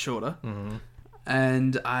 minutes shorter.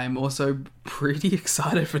 And I'm also pretty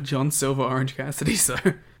excited for John Silver, Orange Cassidy, so...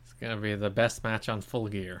 It's going to be the best match on Full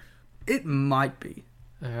Gear. It might be.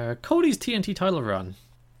 Cody's TNT title run.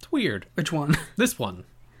 It's weird. Which one? This one.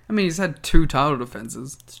 I mean, he's had 2 title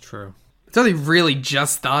defenses. It's true. It's only really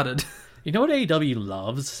just started. You know what AEW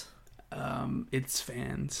loves? Its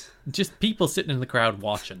fans. Just people sitting in the crowd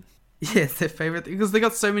watching. Yeah, it's their favourite thing, because they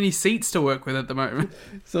got so many seats to work with at the moment.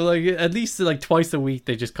 So, like, at least, like, twice a week,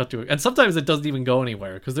 they just cut to it. And sometimes it doesn't even go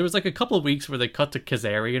anywhere, because there was, like, a couple of weeks where they cut to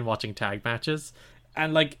Kazarian watching tag matches,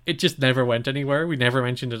 and, like, it just never went anywhere. We never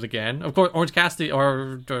mentioned it again. Of course, Orange Cassidy,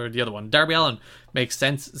 or the other one, Darby Allin, makes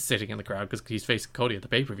sense sitting in the crowd, because he's facing Cody at the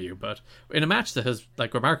pay-per-view, but in a match that has,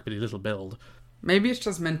 like, remarkably little build... Maybe it's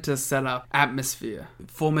just meant to set up atmosphere.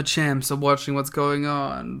 Former champs are watching what's going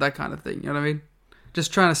on, that kind of thing, you know what I mean?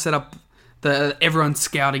 Just trying to set up... everyone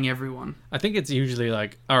scouting everyone. I think it's usually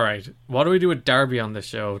like, alright, what do we do with Darby on this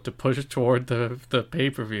show to push it toward the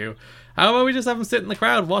pay-per-view? How about we just have him sit in the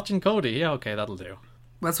crowd watching Cody? Yeah, okay, that'll do.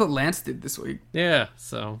 That's what Lance did this week. Yeah,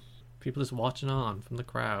 so people just watching on from the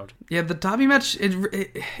crowd. Yeah, the Darby match,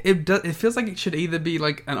 it feels like it should either be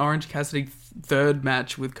like an Orange Cassidy third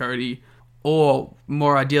match with Cody, or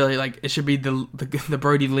more ideally, like it should be the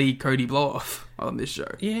Brody Lee Cody blow-off on this show.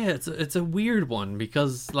 Yeah, it's a weird one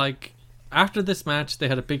because like... after this match, they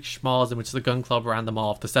had a big schmoz in which the Gun Club ran them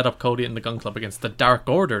off to set up Cody and the Gun Club against the Dark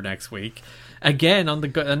Order next week. Again, on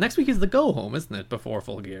the next week is the go home, isn't it? Before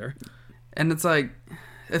Full Gear. And it's like,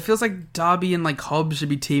 it feels like Darby and like Hobbs should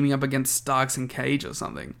be teaming up against Starks and Cage or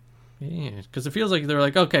something. Yeah, because it feels like they're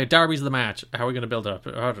like, okay, Darby's the match. How are we going to build it up?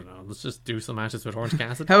 I don't know. Let's just do some matches with Orange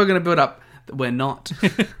Cassidy. How are we going to build up? We're not.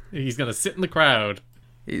 He's going to sit in the crowd.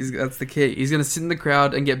 That's the key. He's going to sit in the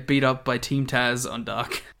crowd and get beat up by Team Taz on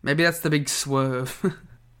Dark. Maybe that's the big swerve.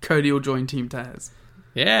 Cody will join Team Taz.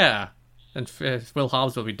 Yeah. And Will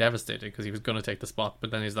Hobbs will be devastated because he was going to take the spot. But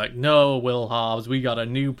then he's like, no, Will Hobbs, we got a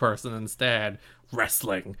new person instead.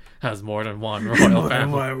 Wrestling has more than one royal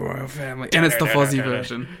family. And it's the Fozzy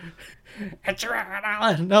version.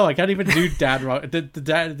 No, I can't even do Dad Rock. The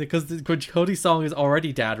dad, because Cody's song is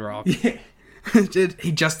already Dad Rock. Yeah.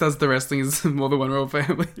 He just does the wrestling as more than one royal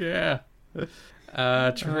family. Yeah.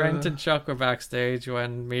 Trent and Chuck were backstage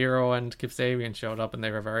when Miro and Kip Sabian showed up, and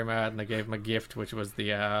they were very mad, and they gave him a gift, which was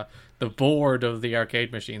the board of the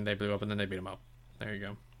arcade machine they blew up, and then they beat him up. There you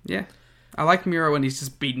go. Yeah. I like Miro when he's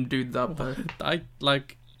just beating dudes up, though. I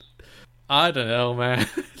don't know, man.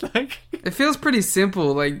 It feels pretty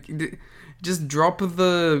simple. Like, just drop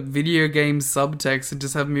the video game subtext and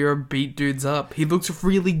just have Miro beat dudes up. He looks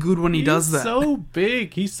really good when he does that. He's so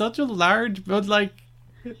big. He's such a large, but like,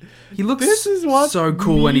 he looks this is what so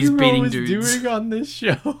cool Miro when he's beating is dudes. doing on this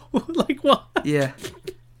show. Like, what? Yeah.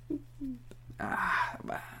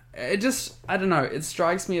 It just, I don't know. It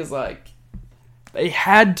strikes me as like, they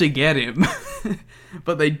had to get him,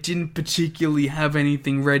 but they didn't particularly have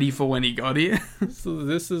anything ready for when he got here. So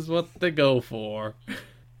this is what they go for.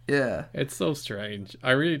 Yeah. It's so strange.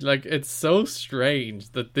 I really, like, it's so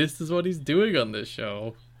strange that this is what he's doing on this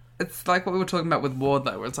show. It's like what we were talking about with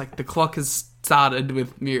Wardlow, where it's like the clock has started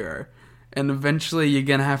with Miro, and eventually you're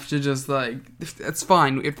gonna have to just, like, it's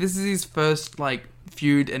fine. If this is his first, like,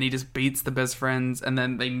 feud and he just beats the best friends and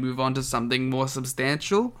then they move on to something more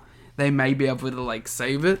substantial, they may be able to, like,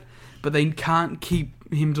 save it, but they can't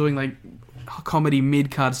keep him doing, like, comedy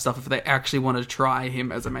mid-card stuff if they actually want to try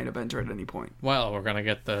him as a main eventer at any point. Well, we're going to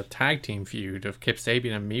get the tag team feud of Kip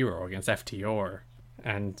Sabian and Miro against FTR,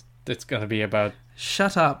 and it's going to be about...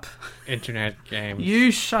 Shut up. Internet games.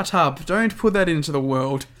 You shut up. Don't put that into the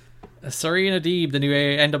world. Serena Deeb, the new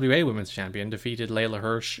NWA Women's Champion, defeated Layla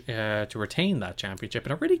Hirsch to retain that championship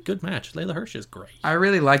in a really good match. Layla Hirsch is great. I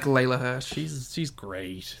really like Layla Hirsch. She's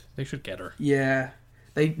great. They should get her. Yeah.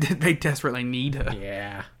 They desperately need her.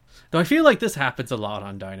 Yeah. Though I feel like this happens a lot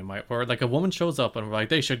on Dynamite, where like a woman shows up and we're like,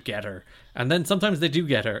 they should get her. And then sometimes they do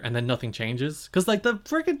get her, and then nothing changes. Because like the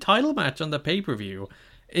freaking title match on the pay-per-view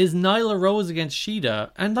is Nyla Rose against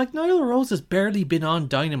Shida. And like Nyla Rose has barely been on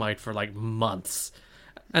Dynamite for like months.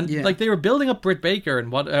 And like they were building up Britt Baker in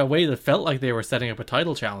what a way that felt like they were setting up a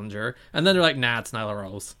title challenger, and then they're like, nah, it's Nyla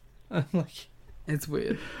Rose. I'm like, it's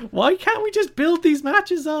weird. Why can't we just build these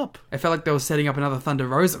matches up? I felt like they were setting up another Thunder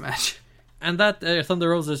Rosa match. And that Thunder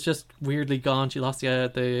Rosa's just weirdly gone. She lost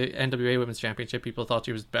the NWA Women's Championship. People thought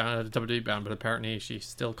she was WWE bound, but apparently she's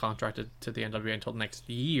still contracted to the NWA until next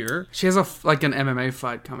year. She has an MMA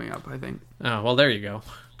fight coming up, I think. Oh, well, there you go.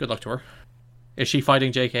 Good luck to her. Is she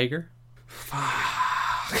fighting Jake Hager?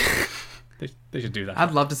 They should do that.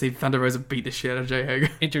 I'd love to see Thunder Rosa beat the shit out of Jay Hager.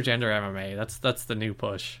 Intergender MMA. That's the new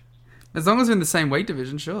push. As long as we're in the same weight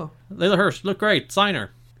division, sure. Layla Hirsch, look great. Sign her.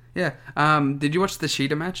 Yeah. Did you watch the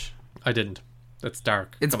Shida match? I didn't. It's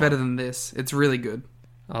dark. It's better than this. It's really good.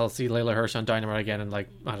 I'll see Layla Hirsch on Dynamite again in like,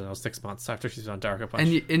 I don't know, 6 months after she's on Dark a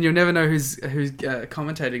bunch. And you'll never know who's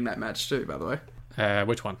commentating that match too, by the way.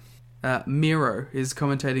 Which one? Miro is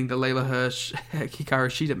commentating the Layla Hirsch Hikaru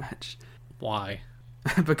Shida match. Why?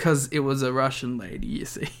 Because it was a Russian lady, you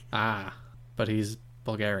see. Ah, but he's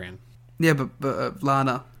Bulgarian. Yeah, but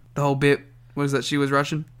Lana, the whole bit was that she was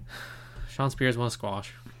Russian. Sean Spears won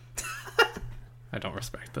squash. I don't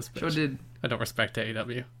respect this bitch. Sure did. I don't respect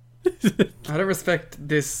AEW. I don't respect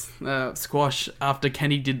this squash after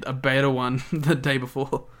Kenny did a better one the day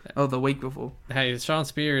before. Or the week before. Hey, Sean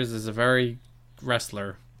Spears is a very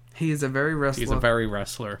wrestler. He is a very wrestler. He's a very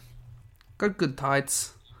wrestler. Got good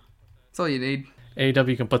tights. That's all you need.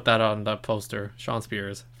 AEW can put that on that poster. Sean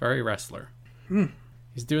Spears, very wrestler.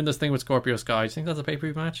 He's doing this thing with Scorpio Sky. Do you think that's a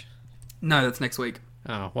pay-per-view match? No, that's next week.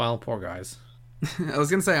 Oh, well, poor guys. I was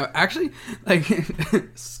gonna say, actually, like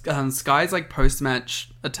Sky's like post-match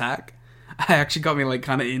attack. I actually got me like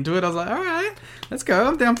kind of into it. I was like, all right, let's go.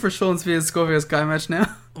 I'm down for Sean Spears Scorpio Sky match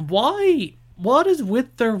now. Why What is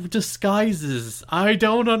with their disguises? I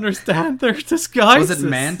don't understand their disguises. Was it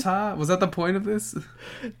Manta? Was that the point of this?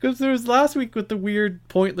 Because there was last week with the weird,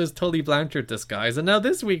 pointless Tully Blanchard disguise, and now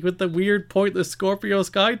this week with the weird, pointless Scorpio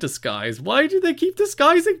Sky disguise. Why do they keep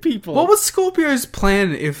disguising people? What was Scorpio's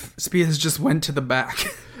plan if Spears just went to the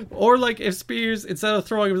back? Or like if Spears, instead of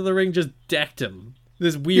throwing him to the ring, just decked him.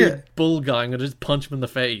 This weird bull guy and just punch him in the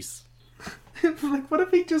face. Like, what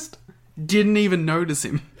if he just didn't even notice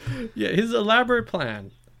him? Yeah, his elaborate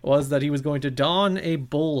plan was that he was going to don a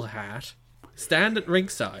bull hat, stand at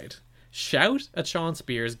ringside, shout at Sean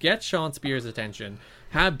Spears, get Sean Spears' attention,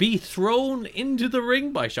 be thrown into the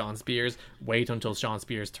ring by Sean Spears, wait until Sean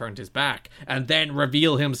Spears turned his back, and then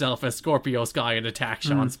reveal himself as Scorpio Sky and attack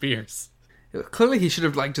Sean Spears. Clearly he should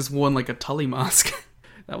have just worn a Tully mask.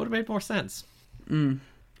 That would have made more sense.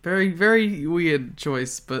 Very, very weird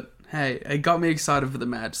choice, but hey, it got me excited for the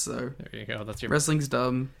match, so... There you go, that's your... Wrestling's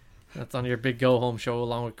dumb. That's on your big go-home show,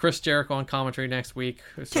 along with Chris Jericho on commentary next week,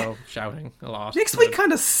 so shouting a lot. Next week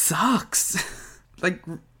kind of sucks.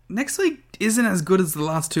 Next week isn't as good as the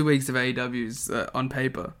last 2 weeks of AEW's on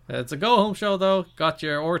paper. It's a go-home show, though. Got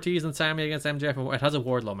your Ortiz and Sammy against MJF. It has a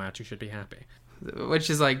Wardlow match, you should be happy. Which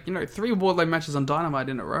is 3 Wardlow matches on Dynamite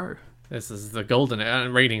in a row. This is the golden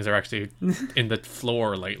ratings are actually in the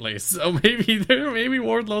floor lately, so maybe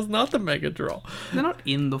Wardlow's not the mega draw. They're not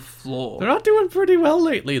in the floor. They're not doing pretty well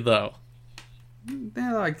lately, though. They're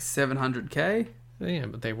 700k. Yeah,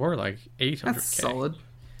 but they were 800k. That's solid.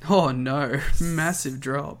 Oh no, massive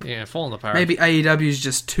drop. Yeah, falling apart. Maybe AEW's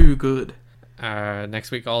just too good.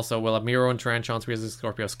 Next week also we'll have Miro and Trent, Sean Spears and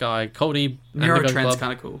Scorpio Sky, Cody Miro and the Trent's Gun Club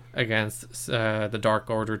kind of cool against the Dark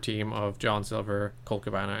Order team of John Silver, Colt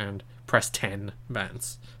Cabana, and Press 10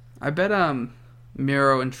 Vance. I bet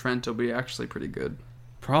Miro and Trent will be actually pretty good.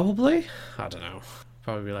 Probably? I don't know.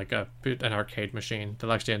 Probably an arcade machine.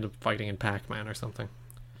 They'll actually end up fighting in Pac-Man or something.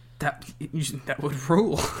 That would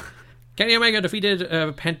rule. Kenny Omega defeated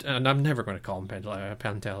and I'm never going to call him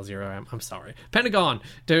Pentel Zero. I'm sorry, Pentagon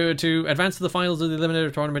to advance to the finals of the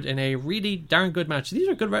Eliminator Tournament in a really darn good match. These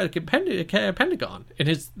are good. Pentagon in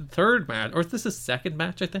his third match, or is this his second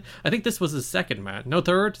match? I think this was his second match. No,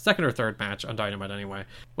 second or third match on Dynamite anyway.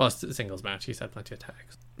 Well, it's a singles match. He's had plenty of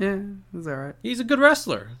tags. Yeah, that's alright. He's a good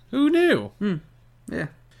wrestler. Who knew? Yeah,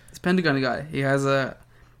 this Pentagon guy. He has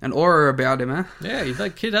an aura about him, huh? Yeah, he's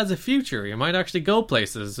kid has a future. He might actually go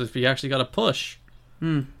places if he actually got a push.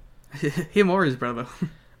 Him or his brother.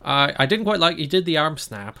 I didn't quite like he did the arm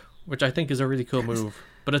snap, which I think is a really cool move.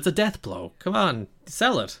 But it's a death blow. Come on,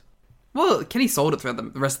 sell it. Well, Kenny sold it throughout the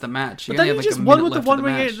rest of the match. But then he just won with the one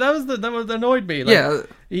wing angel. That was annoyed me. Yeah,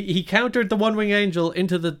 he countered the one wing angel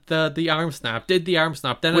into the arm snap. Did the arm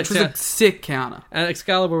snap? Then which was a sick counter. And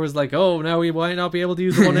Excalibur was like, "Oh, now he might not be able to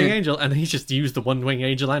use the one wing angel," and he just used the one wing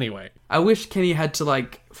angel anyway. I wish Kenny had to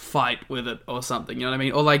fight with it or something. You know what I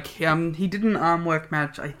mean? Or he did an arm work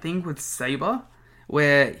match, I think, with Saber,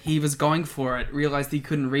 where he was going for it, realized he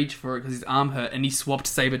couldn't reach for it because his arm hurt, and he swapped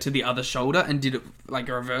Saber to the other shoulder and did it a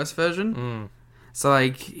reverse version. So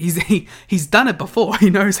he's done it before. He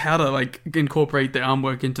knows how to incorporate the arm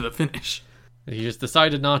work into the finish. He just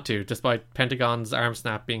decided not to, despite Pentagon's arm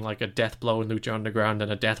snap being a death blow in Lucha Underground and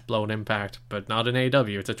a death blow in Impact, but not in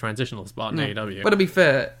AEW. It's a transitional spot in AEW. But to be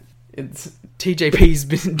fair, it's TJP's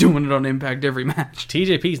been doing it on Impact every match.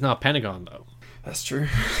 TJP's not Pentagon though. That's true.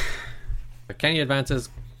 Kenny advances,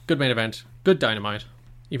 good main event, good Dynamite.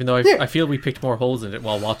 Even though I feel we picked more holes in it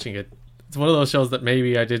while watching it. It's one of those shows that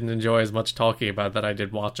maybe I didn't enjoy as much talking about that I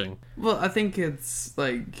did watching. Well, I think it's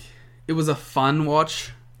it was a fun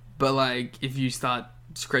watch, but if you start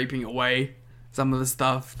scraping away some of the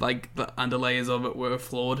stuff, the underlayers of it were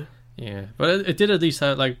flawed. Yeah, but it did at least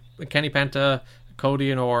have Kenny Penta,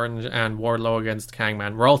 Cody and Orange, and Wardlow against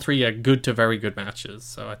Hangman were all three good to very good matches.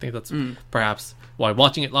 So I think that's perhaps why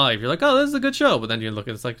watching it live, you're like, oh, this is a good show. But then you look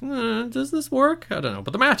at it, does this work? I don't know.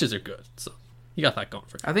 But the matches are good. So you got that going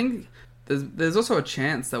for you. I think there's also a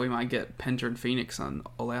chance that we might get Penta and Phoenix on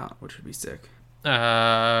All Out, which would be sick.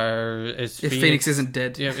 If Phoenix isn't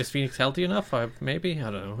dead. Yeah, is Phoenix healthy enough? Maybe.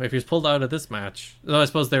 I don't know. If he's pulled out of this match. Though I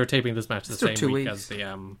suppose they were taping this match the same week as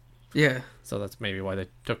the... Yeah. So that's maybe why they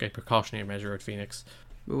took a precautionary measure at Phoenix.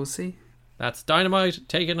 We'll see. That's Dynamite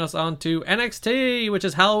taking us on to NXT, which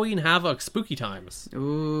is Halloween Havoc Spooky Times.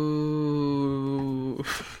 Ooh.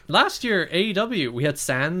 Last year, AEW, we had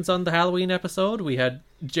Sans on the Halloween episode. We had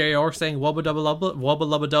JR saying wubba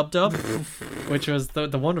lubba dub dub, which was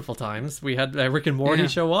the wonderful times. We had Rick and Morty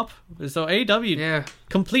show up. So AEW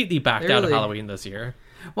completely backed out of Halloween this year.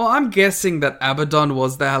 Well, I'm guessing that Abaddon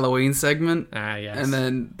was the Halloween segment. Yes. And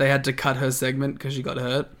then they had to cut her segment because she got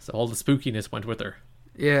hurt. So all the spookiness went with her.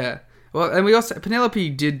 Yeah. Well, and we also Penelope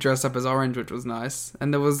did dress up as orange, which was nice,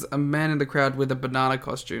 and there was a man in the crowd with a banana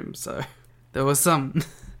costume, so there was some.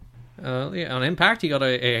 Yeah, on Impact, he got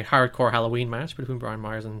a hardcore Halloween match between Brian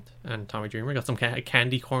Myers and Tommy Dreamer. Got some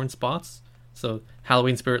candy corn spots. So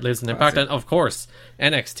Halloween spirit lives in Impact. And of course,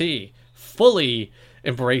 NXT fully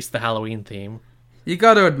embraced the Halloween theme. You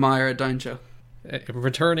got to admire it, don't you?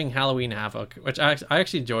 Returning Halloween Havoc, which I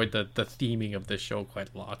actually enjoyed the theming of this show quite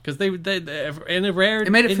a lot, because they in a rare,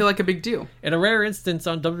 it made it feel like a big deal. In a rare instance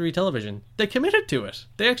on WWE television, they committed to it.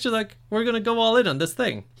 They actually we're gonna go all in on this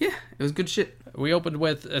thing. Yeah, it was good shit. We opened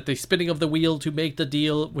with the spinning of the wheel to make the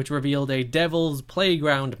deal, which revealed a Devil's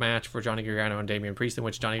Playground match for Johnny Gargano and Damian Priest, in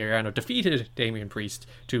which Johnny Gargano defeated Damian Priest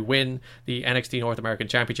to win the NXT North American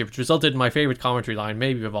Championship, which resulted in my favourite commentary line,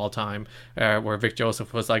 maybe of all time, where Vic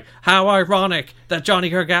Joseph was like, "How ironic that Johnny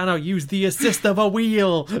Gargano used the assist of a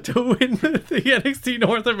wheel to win the NXT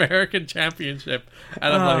North American Championship."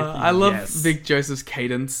 And I'm like, I love yes. Vic Joseph's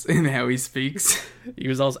cadence in how he speaks. He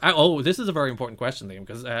was also... Oh, this is a very important question, Liam,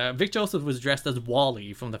 because Vic Joseph was dressed as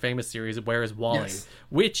Wally from the famous series Where's Wally, Yes.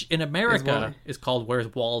 which in America is called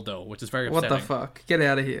Where's Waldo, which is very upsetting. What the fuck? Get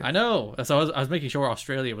out of here. I know. So I was making sure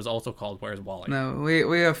Australia was also called Where's Wally. No, we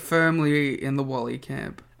are firmly in the Wally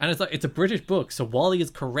camp. And it's a British book, so Wally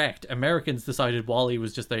is correct. Americans decided Wally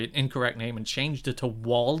was just an incorrect name and changed it to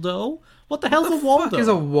Waldo? What the hell's a Waldo? What is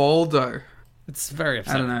a Waldo? It's very I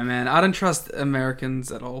upsetting. don't know, man. I don't trust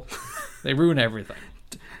Americans at all. They ruin everything.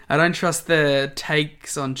 I don't trust their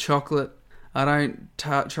takes on chocolate. I don't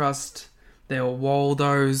trust their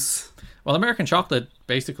Waldos. Well, American chocolate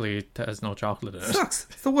basically has no chocolate in it. It sucks.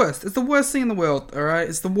 It's the worst. It's the worst thing in the world, alright?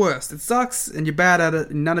 It's the worst. It sucks, and you're bad at it,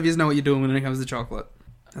 and none of you know what you're doing when it comes to chocolate.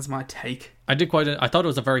 That's my take. I thought it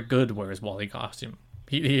was a very good Where's Wally costume.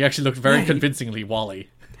 He actually looked very convincingly Wally.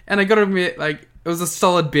 And I gotta admit, it was a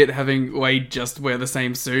solid bit having Wade just wear the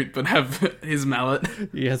same suit, but have his mallet.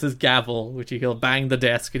 He has his gavel, which he'll bang the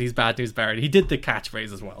desk, and he's Bad News Barrett. He did the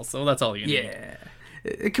catchphrase as well, so that's all you need. Yeah.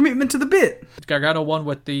 A commitment to the bit. Gargano won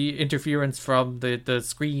with the interference from the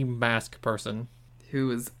Scream mask person. Who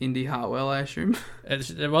was Indy Hartwell, I assume?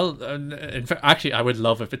 Well, in fact, actually, I would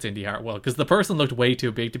love if it's Indy Hartwell, because the person looked way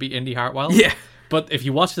too big to be Indy Hartwell. Yeah. But if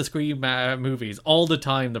you watch the Scream movies, all the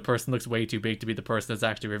time the person looks way too big to be the person that's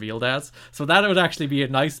actually revealed as. So that would actually be a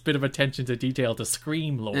nice bit of attention to detail to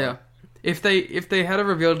Scream lore. Yeah. If they had it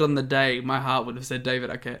revealed on the day, my heart would have said David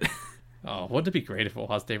Arquette. Oh, wouldn't it be great if it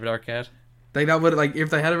was David Arquette? If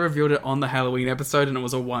they had revealed it on the Halloween episode and it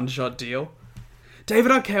was a one-shot deal,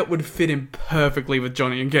 David Arquette would fit in perfectly with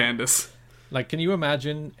Johnny and Candice. Can you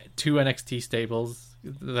imagine two NXT stables,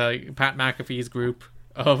 Pat McAfee's group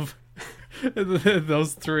of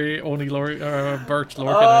those three, only Birch,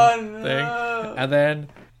 Lorcan, thing, and then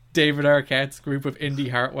David Arquette's group of Indy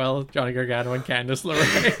Hartwell, Johnny Gargano, and Candice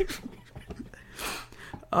LeRae.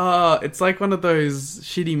 It's like one of those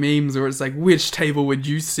shitty memes where it's like, which table would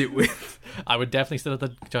you sit with? I would definitely sit at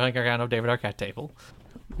the Johnny Gargano, David Arquette table.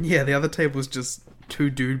 Yeah, the other table was just two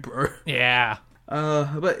dude bro. Yeah.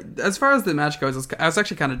 But as far as the match goes, I was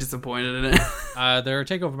actually kind of disappointed in it. Their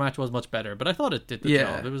takeover match was much better, but I thought it did the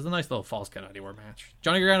job. It was a nice little false count anywhere match.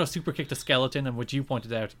 Johnny Gargano super kicked a skeleton, and which you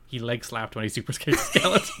pointed out, he leg slapped when he super kicked a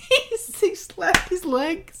skeleton. He slapped his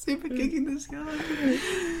leg, super kicking the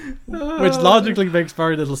skeleton. Which logically makes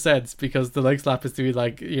very little sense, because the leg slap is to be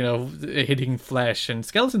hitting flesh, and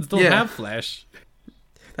skeletons don't have flesh.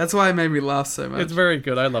 That's why it made me laugh so much. It's very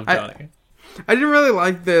good. I love Johnny. I didn't really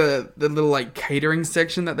like the little catering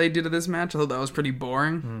section that they did of this match. I thought that was pretty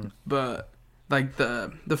boring. But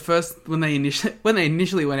the first when they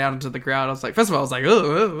initially went out into the crowd, I was like, first of all, I was like,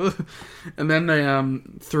 oh, and then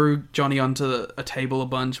they threw Johnny onto a table a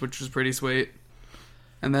bunch, which was pretty sweet.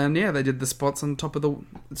 And then they did the spots on top of the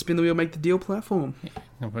spin the wheel, make the deal platform.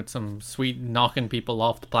 Yeah, with some sweet knocking people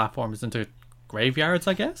off the platforms into graveyards,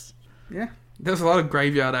 I guess. Yeah, there was a lot of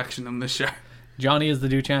graveyard action on this show. Johnny is the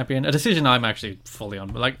new champion. A decision I'm actually fully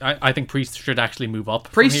on. I think Priest should actually move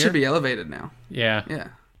up. Priest should be elevated now. Yeah. Yeah.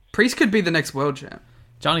 Priest could be the next world champ.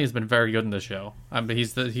 Johnny has been very good in the show.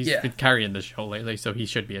 He's been carrying the show lately, so he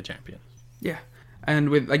should be a champion. Yeah. And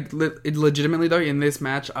with legitimately though, in this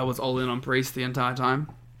match, I was all in on Priest the entire time.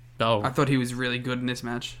 Oh. I thought he was really good in this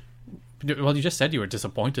match. Well, you just said you were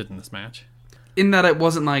disappointed in this match. In that it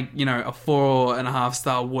wasn't a 4.5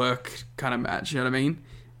 star work kind of match, you know what I mean?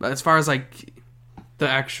 But as far as the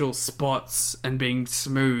actual spots and being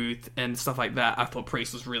smooth and stuff like that, I thought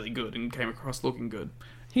Priest was really good and came across looking good.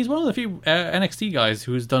 He's one of the few NXT guys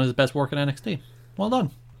who's done his best work in NXT. Well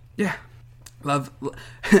done. Yeah. Love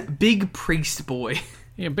big Priest boy.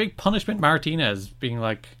 Yeah, big Punishment Martinez being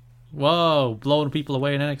whoa, blowing people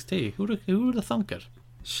away in NXT. Who'd have thunk it?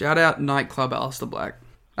 Shout out nightclub Aleister Black.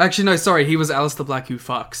 Actually, no, sorry, he was Aleister Black who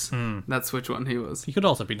fucks. That's which one he was. He could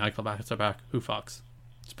also be nightclub Aleister Black who fucks.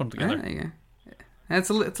 Just put them together. Yeah. It's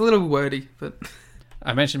a little wordy, but...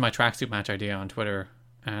 I mentioned my tracksuit match idea on Twitter,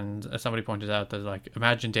 and somebody pointed out that, like,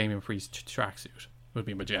 imagine Damian Priest's tracksuit. Would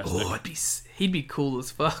be majestic. Oh, he'd be cool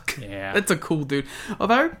as fuck. Yeah. That's a cool dude.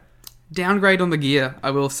 Although, downgrade on the gear,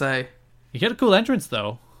 I will say. He had a cool entrance,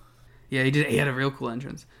 though. Yeah, he did. He had a real cool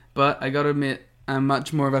entrance. But I gotta admit, I'm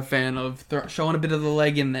much more of a fan of showing a bit of the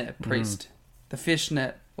leg in there, Priest. The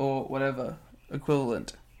fishnet, or whatever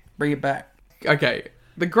equivalent. Bring it back. Okay,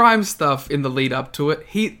 the Grimes stuff in the lead up to it,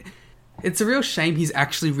 it's a real shame he's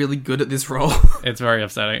actually really good at this role. It's very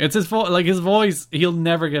upsetting. It's his his voice. He'll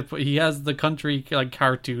never get. He has the country like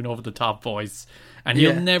cartoon over the top voice, and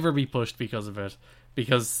he'll never be pushed because of it.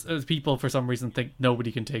 Because people, for some reason, think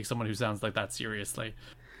nobody can take someone who sounds like that seriously.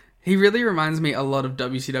 He really reminds me a lot of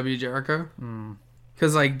WCW Jericho.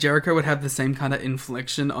 Because like Jericho would have the same kind of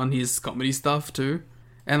inflection on his comedy stuff too.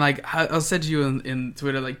 And like I said to you in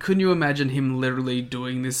Twitter, like, couldn't you imagine him literally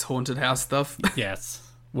doing this haunted house stuff? Yes.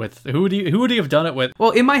 With who would he have done it with?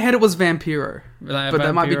 Well, in my head it was Vampiro, but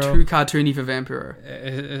that might be too cartoony for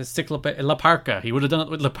Vampiro. Stick La Parca. He would have done it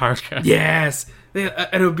with La Parca. Yes, and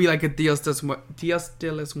it would be like a Dios de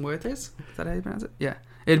los Muertes. Is that how you pronounce it? Yeah,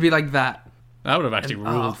 it'd be like that. That would have actually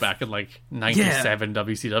ruled back in like '97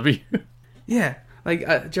 WCW. Yeah,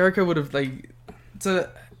 like Jericho would have like. So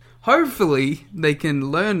hopefully they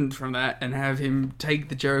can learn from that and have him take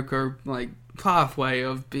the Jericho like pathway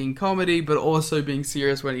of being comedy but also being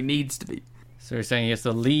serious when he needs to be. So you're saying he has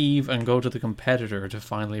to leave and go to the competitor to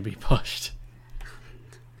finally be pushed?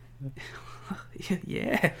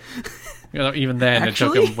 Yeah. You know, even then it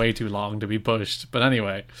took him way too long to be pushed. But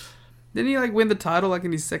anyway, didn't he like win the title like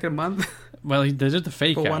in his second month? Well, they did the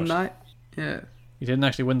fake for out one night. Yeah, he didn't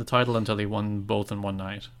actually win the title until he won both in one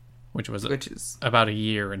night, which is about a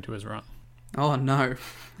year into his run. Oh no.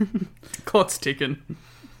 Clock's ticking.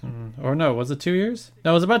 Or no, was it 2 years? No,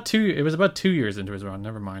 it was about 2 years into his run.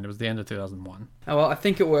 Never mind, it was the end of 2001. Oh well, I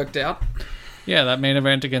think it worked out. Yeah, that main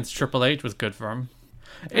event against Triple H was good for him.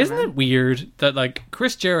 Isn't it weird that like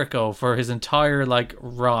Chris Jericho for his entire like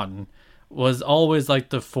run was always like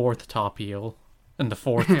the fourth top heel and the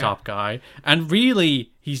fourth top guy, and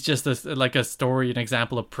really he's just a story, an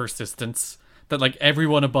example of persistence, that like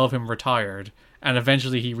everyone above him retired. And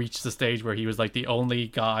eventually he reached the stage where he was like the only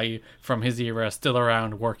guy from his era still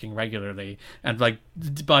around working regularly. And like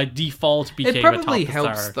by default became a top star. It probably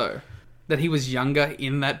helps though that he was younger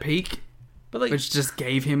in that peak, but like, which just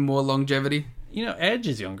gave him more longevity. You know, Edge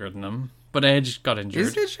is younger than him, but Edge got injured.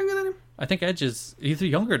 Is Edge younger than him? I think Edge is either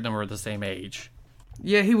younger than him or the same age.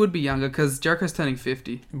 Yeah, he would be younger because Jericho's turning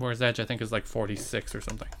 50. Whereas Edge I think is like 46 or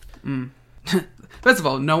something. First of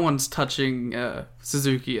all, no one's touching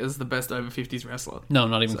Suzuki as the best over 50s wrestler. No,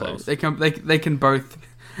 not even close. They can both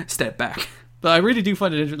step back. But I really do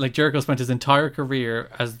find it interesting. Like Jericho spent his entire career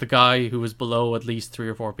as the guy who was below at least 3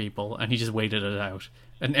 or 4 people, and he just waited it out.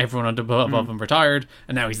 And everyone above him retired,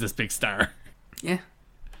 and now he's this big star. Yeah,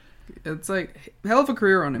 it's like hell of a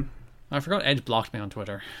career on him. I forgot Edge blocked me on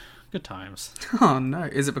Twitter. Good times. Oh no!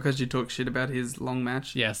 Is it because you talk shit about his long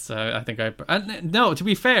match? Yes, I think no, to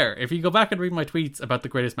be fair, if you go back and read my tweets about the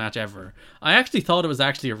greatest match ever, I actually thought it was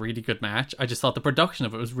actually a really good match. I just thought the production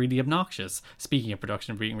of it was really obnoxious. Speaking of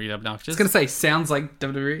production being really obnoxious, I was gonna say, sounds like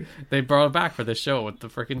WWE. They brought it back for this show with the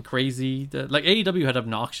freaking crazy... like AEW had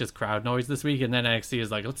obnoxious crowd noise this week, and then NXT is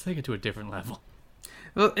like, let's take it to a different level.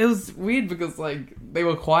 Well, it was weird because like they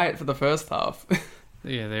were quiet for the first half.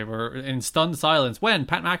 Yeah, they were in stunned silence when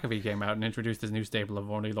Pat McAfee came out and introduced his new stable of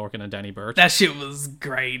Only Lorcan and Danny Burch. That shit was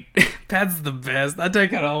great. Pat's the best. I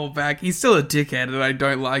take it all back. He's still a dickhead and I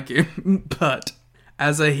don't like him. But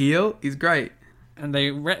as a heel, he's great. And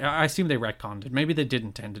I assume they retconned it. Maybe they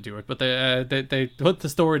didn't intend to do it, but they put the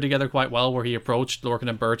story together quite well where he approached Lorcan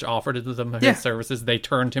and Burch, offered them his services. They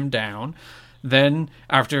turned him down. Then,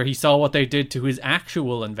 after he saw what they did to his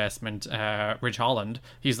actual investment, Ridge Holland,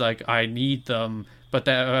 he's like, I need them. But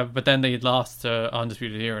then they lost to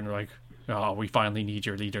Undisputed Era and were like, oh, we finally need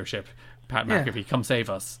your leadership. Pat McAfee, come save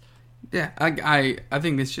us. Yeah, I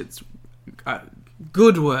think this shit's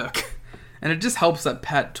good work. And it just helps that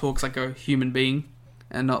Pat talks like a human being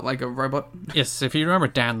and not like a robot. Yes, if you remember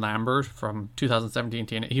Dan Lambert from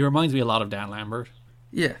 2017, he reminds me a lot of Dan Lambert.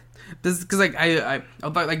 Yeah. Because like I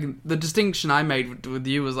thought like the distinction I made with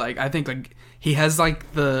you was like I think like he has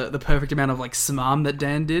like the perfect amount of like smarm that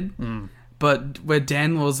Dan did, but where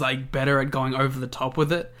Dan was like better at going over the top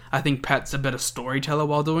with it, I think Pat's a better storyteller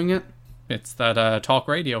while doing it. It's that talk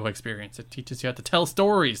radio experience. It teaches you how to tell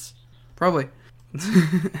stories. Probably.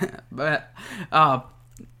 But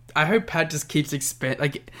I hope Pat just keeps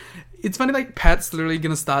like. It's funny, like, Pat's literally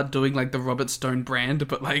gonna start doing, like, the Robert Stone brand,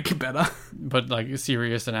 but, like, better. But, like,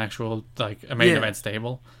 serious and actual, like, a main event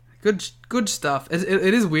stable. Good stuff. It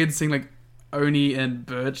is weird seeing, like, Oni and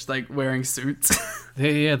Birch, like, wearing suits.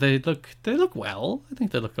 They look well. I think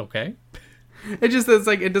they look okay. It's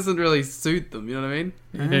like, it doesn't really suit them, you know what I mean?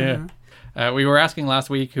 Yeah. We were asking last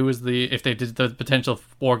week if they did the potential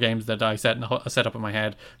war games that I set up in my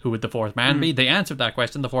head, who would the fourth man be? They answered that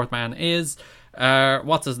question. The fourth man is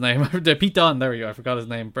what's his name? Pete Dunne. There we go. I forgot his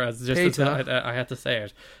name. I had to say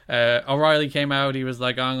it. O'Reilly came out. He was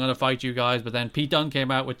like, "I'm going to fight you guys," but then Pete Dunne came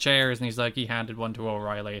out with chairs, and he's like, he handed one to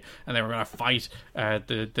O'Reilly, and they were going to fight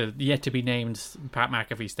the yet to be named Pat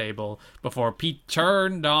McAfee stable before Pete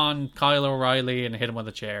turned on Kyle O'Reilly and hit him with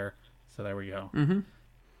a chair. So there we go. Mm-hmm.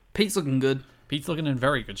 Pete's looking good. Pete's looking in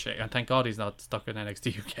very good shape, and thank God he's not stuck in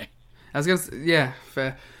NXT UK. I was gonna say, yeah,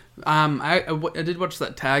 fair. I did watch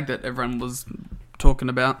that tag that everyone was talking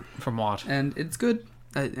about. From what? And it's good.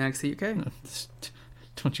 NXT UK.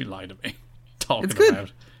 Don't you lie to me. It's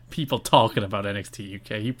good. People talking about NXT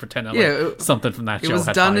UK. You pretend like something from that show. It was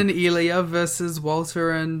done in Ilya versus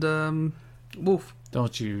Walter and Wolf.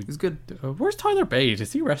 Don't you? It's good. Where's Tyler Bate?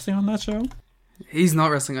 Is he wrestling on that show? He's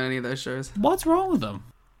not wrestling on any of those shows. What's wrong with him?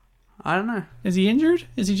 I don't know. Is he injured?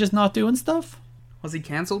 Is he just not doing stuff? Was he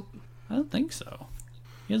cancelled? I don't think so.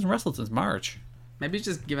 He hasn't wrestled since March. Maybe he's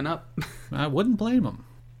just given up. I wouldn't blame him.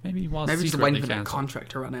 Maybe he was. Maybe he's secretly waiting for that cancelled.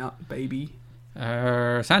 contract to run out, baby.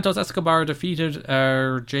 Santos Escobar defeated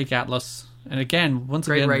Jake Atlas, and again, once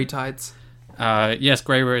again, Ray tights. Yes,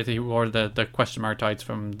 Grey Ray. He wore the question mark tights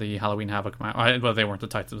from the Halloween Havoc match. Well, they weren't the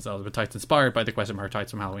tights themselves, but tights inspired by the question mark tights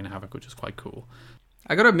from Halloween Havoc, which is quite cool.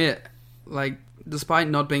 I gotta admit, like, despite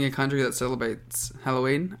not being a country that celebrates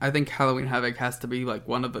Halloween, I think Halloween Havoc has to be like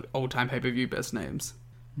one of the all-time pay-per-view best names.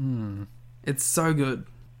 It's so good.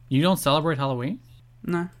 You don't celebrate Halloween?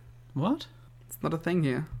 No. What? It's not a thing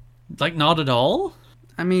here. Like, not at all?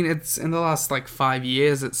 I mean, it's in the last, like, 5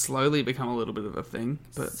 years, it's slowly become a little bit of a thing.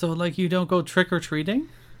 But so, like, you don't go trick-or-treating?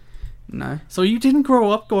 No. So you didn't grow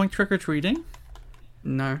up going trick-or-treating?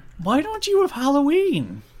 No. Why don't you have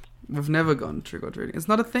Halloween? We've never gone trick-or-treating. It's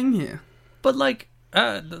not a thing here. But, like,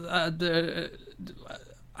 how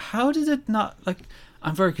did it not, like...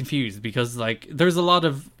 I'm very confused because, like, there's a lot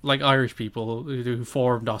of, like, Irish people who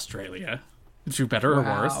formed Australia. Do better or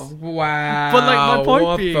worse. Wow. But, like, my point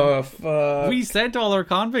what being, the fuck? we sent all our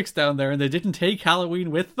convicts down there and they didn't take Halloween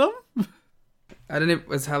with them? I didn't know,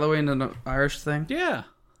 was Halloween an Irish thing? Yeah.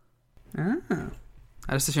 Ah.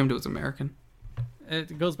 I just assumed it was American.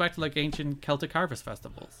 It goes back to, like, ancient Celtic harvest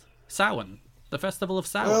festivals. Samhain. The festival of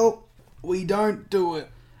Samhain. Well, we don't do it.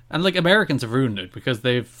 And, like, Americans have ruined it because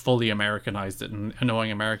they've fully Americanized it in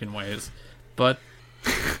annoying American ways. But,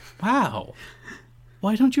 wow.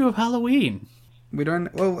 Why don't you have Halloween? We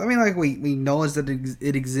don't... Well, I mean, like, we acknowledge that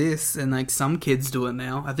it exists, and, like, some kids do it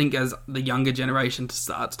now. I think as the younger generation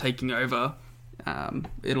starts taking over,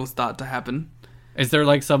 it'll start to happen. Is there,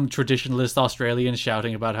 like, some traditionalist Australian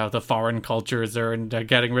shouting about how the foreign cultures are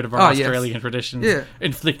getting rid of our Australian traditions,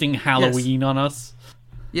 inflicting Halloween on us?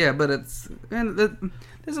 Yeah, but it's... And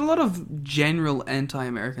there's a lot of general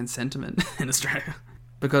anti-American sentiment in Australia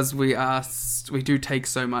because we do take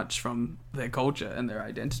so much from their culture and their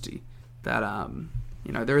identity that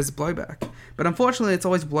you know, there is blowback. But unfortunately, it's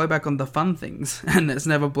always blowback on the fun things, and there's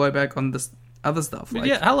never blowback on the other stuff.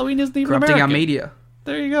 Like Halloween isn't even corrupting American. our media.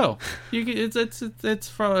 There you go. It's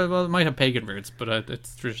from, well, it might have pagan roots, but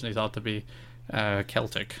it's traditionally thought to be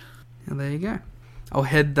Celtic. And there you go. I'll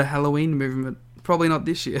head the Halloween movement. Probably not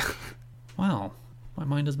this year. Wow. My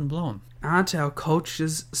mind has been blown. Aren't our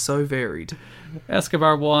cultures so varied?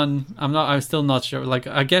 Escobar won. I'm still not sure. Like,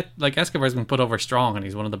 I get, like, Escobar's been put over strong and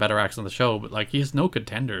he's one of the better acts on the show, but, like, he has no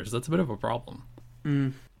contenders. That's a bit of a problem.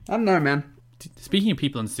 I don't know, man. Speaking of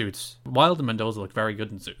people in suits, Wilde and Mendoza look very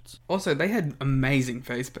good in suits. Also, they had amazing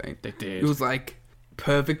face paint. They did. It was, like,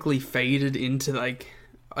 perfectly faded into, like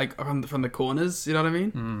from the corners, you know what I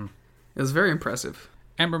mean? It was very impressive.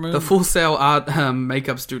 Ember Moon. The Full Sail art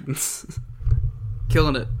makeup students.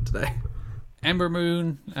 Killing it today. Ember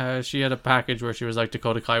Moon, she had a package where she was like,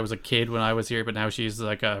 Dakota Kai was a kid when I was here, but now she's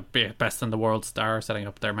like a best in the world star, setting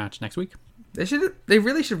up their match next week. They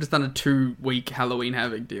really should have just done a 2-week Halloween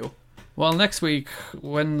Havoc deal. Well, next week,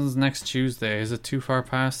 when's next Tuesday? Is it too far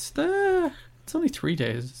past? It's only 3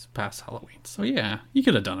 days past Halloween, so yeah, you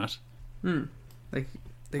could have done it.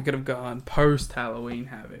 They could have gone post Halloween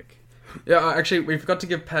Havoc. Yeah, actually, we forgot to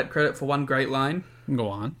give Pat credit for one great line. Go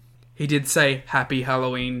on. He did say Happy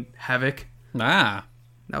Halloween Havoc. Ah.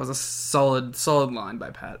 That was a solid line by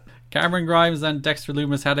Pat. Cameron Grimes and Dexter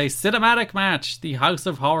Lumis had a cinematic match. The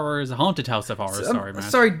Haunted House of Horrors, match.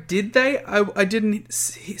 Sorry, did they? I didn't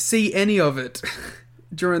see any of it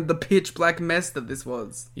during the pitch black mess that this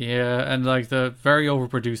was. Yeah, and like the very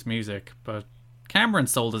overproduced music, but Cameron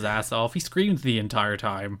sold his ass off. He screamed the entire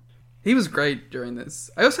time. He was great during this.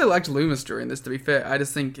 I also liked Loomis during this, to be fair. I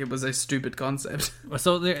just think it was a stupid concept.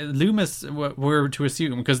 So Loomis, were to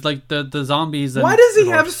assume, because like the zombies... Why does he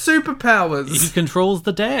have superpowers? He controls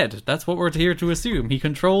the dead. That's what we're here to assume. He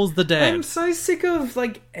controls the dead. I'm so sick of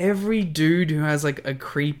like every dude who has like a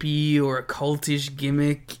creepy or a cultish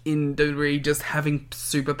gimmick in WWE just having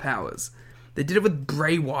superpowers. They did it with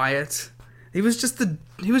Bray Wyatt. He was just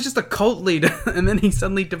a cult leader, and then he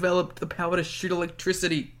suddenly developed the power to shoot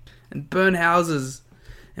electricity and burn houses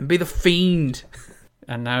and be the Fiend.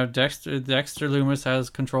 And now Dexter Lumis has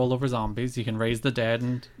control over zombies. He can raise the dead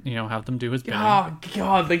and, have them do his bidding. Oh,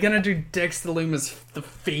 God, they're going to do Dexter Lumis the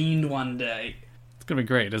Fiend one day. It's going to be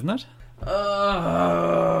great, isn't it?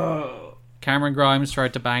 Oh. Cameron Grimes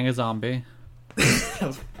tried to bang a zombie.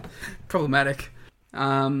 Problematic.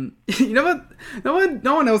 You know what?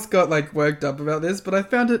 No one else got like worked up about this, but I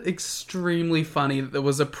found it extremely funny that there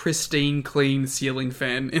was a pristine, clean ceiling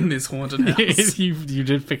fan in this haunted house. you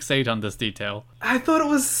did fixate on this detail. I thought it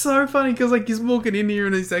was so funny because like he's walking in here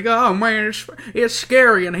and he's like, "Oh man, it's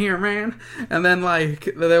scary in here, man." And then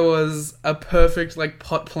like there was a perfect like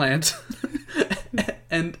pot plant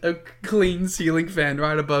and a clean ceiling fan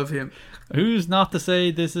right above him. Who's not to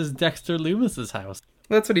say this is Dexter Lumis's house?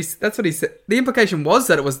 That's what he said. The implication was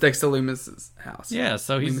that it was Dexter Lumis's house. Yeah,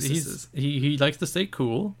 so he likes to stay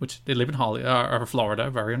cool, which they live in Florida,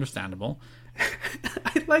 very understandable.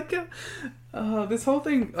 I like this whole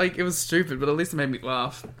thing. Like it was stupid, but at least it made me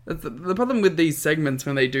laugh. The problem with these segments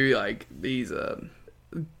when they do like these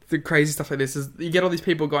the crazy stuff like this is you get all these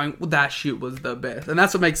people going, "Well, that shit was the best," and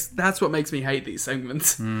that's what makes me hate these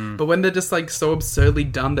segments. But when they're just like so absurdly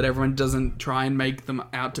dumb that everyone doesn't try and make them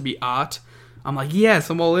out to be art, I'm like,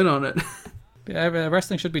 yes, I'm all in on it. Yeah,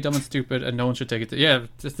 wrestling should be dumb and stupid, and no one should take it.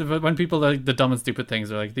 Just when people like the dumb and stupid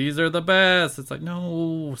things are like, these are the best. It's like,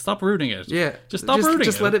 no, stop rooting it. Yeah, just stop rooting it.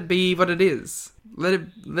 Just let it be what it is. Let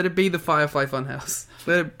it be the Firefly Funhouse.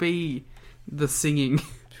 Let it be the singing.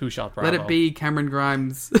 Who shot Bravo? Let it be Cameron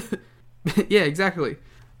Grimes. Yeah, exactly.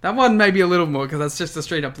 That one maybe a little more because that's just a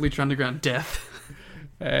straight up Lucha Underground death.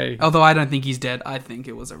 Hey. Although I don't think he's dead. I think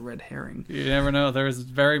it was a red herring. You never know. There's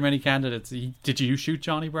very many candidates. Did you shoot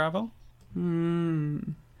Johnny Bravo?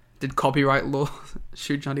 Did copyright law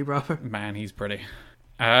shoot Johnny Bravo? Man, he's pretty.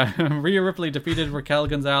 Rhea Ripley defeated Raquel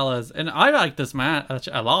Gonzalez. And I liked this match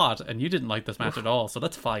a lot, and you didn't like this match at all. So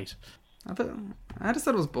let's fight. I just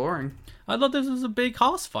thought it was boring. I thought this was a big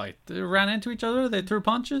house fight. They ran into each other, they threw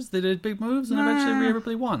punches, they did big moves, and eventually Rhea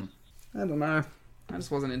Ripley won. I don't know. I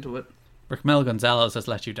just wasn't into it. Raquel Gonzalez has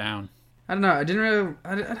let you down. I don't know. I didn't really...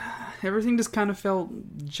 everything just kind of felt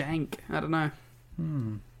jank. I don't know.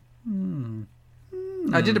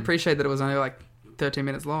 I did appreciate that it was only like 13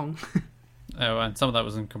 minutes long. Oh, and some of that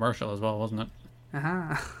was in commercial as well, wasn't it?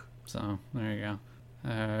 Aha. So, there you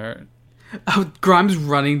go. Grimes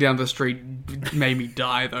running down the street made me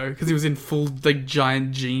die, though, because he was in full, like,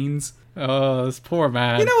 giant jeans. Oh, this poor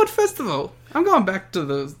man. You know what, first of all, I'm going back to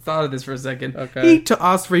the start of this for a second. Okay. To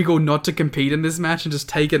ask Regal not to compete in this match and just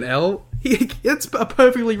take an L, it's a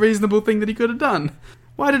perfectly reasonable thing that he could have done.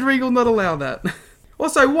 Why did Regal not allow that?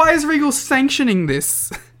 Also, why is Regal sanctioning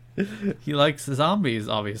this? He likes the zombies,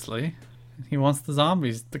 obviously. He wants the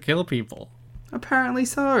zombies to kill people. Apparently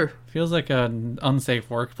so. Feels like an unsafe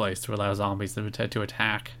workplace to allow zombies to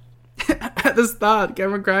attack. At the start,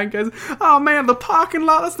 Cameron Grimes goes, "Oh man, the parking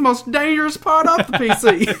lot, that's the most dangerous part of the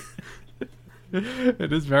PC."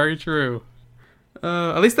 It is very true.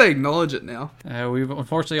 At least they acknowledge it now. We've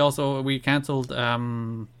unfortunately we cancelled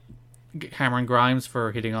Cameron Grimes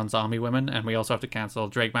for hitting on zombie women, and we also have to cancel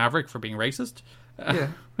Drake Maverick for being racist. Yeah,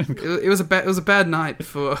 it was a bad night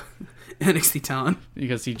for NXT talent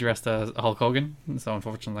because he dressed as Hulk Hogan. So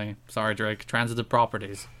unfortunately, sorry Drake, transitive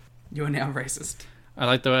properties. You are now racist. I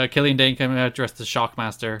like the Killian Dane came out dressed as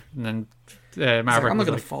Shockmaster, and then Maverick like, I'm not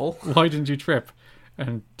gonna like, fall. "Why didn't you trip?"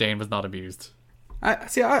 And Dane was not abused.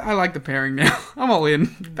 I like the pairing now. I'm all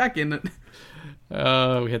in. Back in it.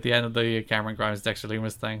 We hit the end of the Cameron Grimes Dexter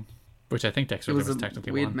Lumis thing, which I think Dexter Lumis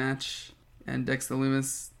technically weird won. Match, and Dexter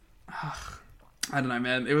Lumis. I don't know,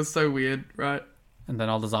 man. It was so weird, right? And then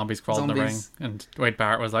all the zombies crawled in the ring, and Wade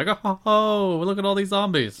Barrett was like, "Oh, look at all these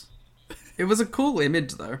zombies." It was a cool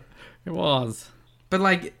image, though. It was. But,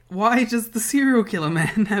 like, why does the serial killer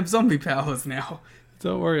man have zombie powers now?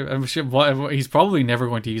 Don't worry. I'm sure he's probably never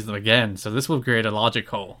going to use them again, so this will create a logic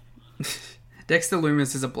hole. Dexter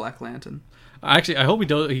Lumis is a Black Lantern. Actually, I hope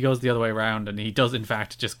he goes the other way around and he does, in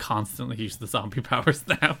fact, just constantly use the zombie powers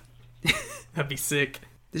now. That'd be sick.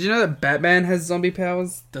 Did you know that Batman has zombie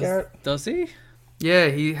powers, Garrett? Does he? Yeah,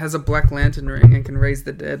 he has a Black Lantern ring and can raise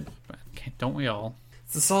the dead. Don't we all?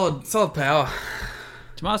 It's a solid power.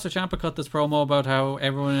 Tommaso Ciampa cut this promo about how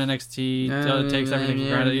everyone in NXT takes everything for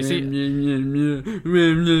granted. You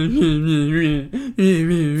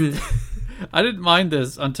see, I didn't mind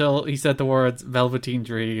this until he said the words Velveteen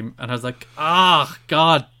Dream, and I was like,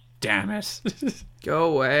 god damn it. Go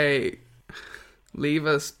away. Leave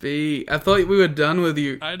us be. I thought we were done with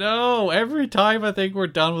you. I know. Every time I think we're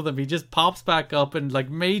done with him, he just pops back up in like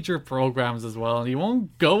major programs as well, and he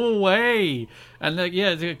won't go away. And like,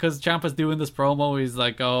 yeah, because Ciampa's doing this promo, he's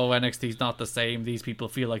like, "Oh, NXT's not the same. These people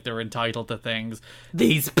feel like they're entitled to things.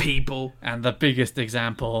 These people." And the biggest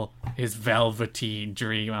example is Velveteen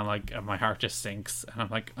Dream. I'm like, and my heart just sinks, and I'm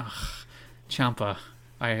like, ugh, Ciampa,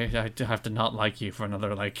 I have to not like you for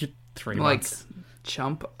another like 3 months.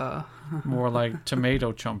 Chump, more like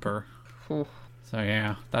tomato chumper. So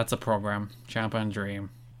yeah, that's a program. Ciampa and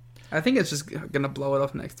Dream. I think it's just gonna blow it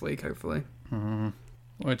off next week, hopefully.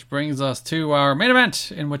 Which brings us to our main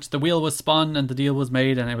event, in which the wheel was spun and the deal was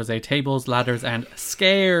made, and it was a tables, ladders, and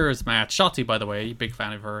scares match. Shotzi, by the way, big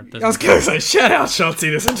fan of her. I was gonna say, shout out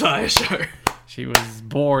Shotzi this entire show. She was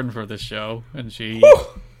born for this show, and she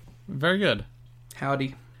very good.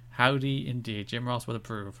 Howdy Indeed. Jim Ross would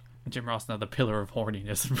approve. Jim Ross now the pillar of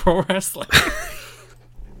horniness in pro wrestling.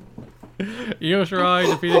 Io Shirai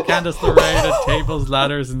defeated Candice LeRae in a tables,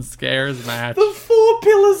 ladders, and scares match. The 4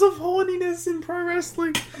 pillars of horniness in pro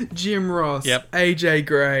wrestling. Jim Ross. Yep. AJ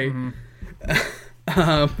Gray.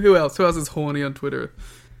 Who else? Who else is horny on Twitter?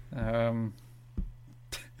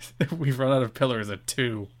 We've run out of pillars at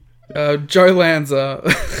 2. Joe Lanza.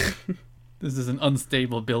 This is an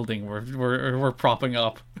unstable building we're propping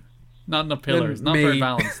up. Not enough pillars. Not very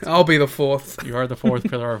balanced. I'll be the 4th. You are the 4th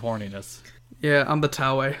pillar of horniness. Yeah, I'm the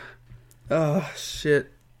Tawe. Oh,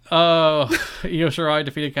 shit. Io Shirai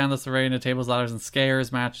defeated Candice LeRae in a tables, ladders, and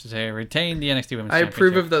scares match to retain the NXT Women's Championship. I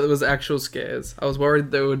approve of that there was actual scares. I was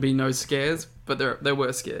worried there would be no scares, but there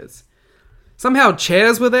were scares. Somehow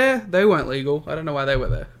chairs were there. They weren't legal. I don't know why they were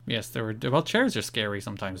there. Yes, there were. Well, chairs are scary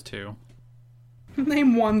sometimes too.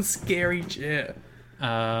 Name one scary chair.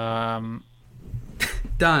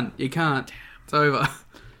 Done. You can't. Damn. It's over.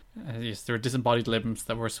 Yes, there were disembodied limbs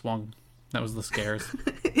that were swung. That was the scares.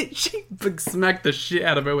 She smacked the shit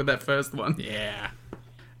out of her with that first one. Yeah.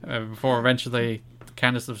 Before eventually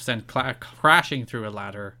Candice was sent crashing through a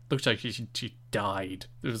ladder. Looks like she died.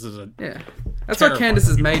 This is that's what Candice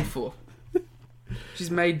is made for.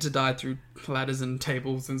 She's made to die through ladders and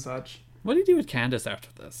tables and such. What do you do with Candice after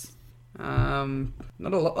this?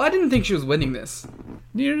 Not a lot. I didn't think she was winning this.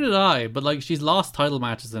 Neither did I, but like she's lost title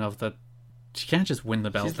matches enough that she can't just win the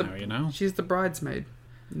belt now, you know? She's the bridesmaid,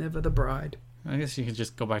 never the bride. I guess she could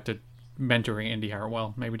just go back to mentoring Indy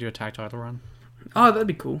Hartwell. Maybe do a tag title run. Oh, that'd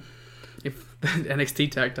be cool. If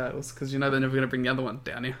NXT tag titles, because you know they're never going to bring the other one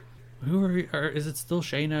down here. Who is it still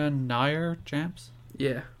Shayna and Nia champs?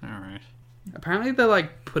 Yeah. Alright. Apparently they're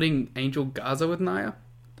like putting Angel Garza with Nia.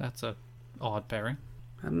 That's a odd pairing.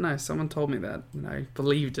 I don't know, someone told me that, and I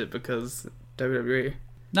believed it because WWE.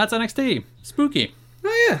 That's NXT. Spooky.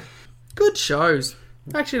 Oh yeah. Good shows.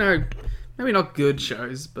 Actually, no, maybe not good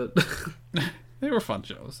shows, but... They were fun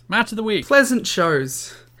shows. Match of the week. Pleasant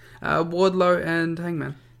shows. Wardlow and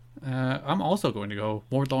Hangman. I'm also going to go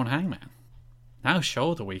Wardlow and Hangman. Now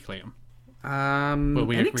show of the week, Liam. Will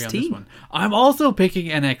we NXT. agree on this one? I'm also picking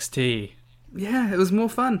NXT. Yeah, it was more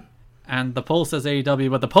fun. And the poll says AEW,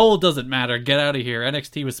 but the poll doesn't matter. Get out of here.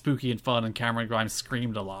 NXT was spooky and fun, and Cameron Grimes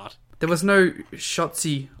screamed a lot. There was no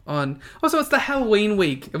Shotzi on. Also, it's the Halloween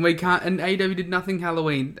week, and AEW did nothing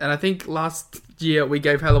Halloween. And I think last year we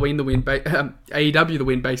gave Halloween the win, AEW the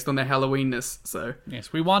win based on their Halloweenness. So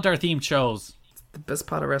yes, we want our themed shows. It's the best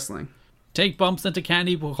part of wrestling. Take bumps into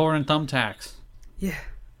candy corn and thumbtacks. Yeah.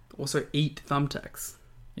 Also eat thumbtacks.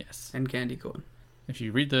 Yes. And candy corn. If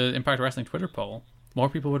you read the Impact Wrestling Twitter poll, more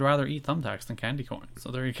people would rather eat thumbtacks than candy corn. So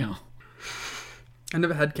there you go. I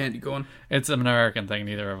never had candy corn. It's an American thing,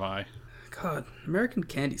 neither have I. God, American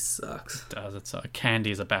candy sucks. It does.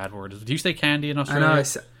 Candy is a bad word. Do you say candy in Australia? I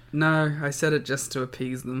know. I said it just to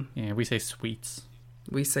appease them. Yeah, we say sweets.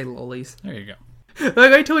 We say lollies. There you go.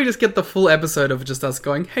 Like, wait till we just get the full episode of just us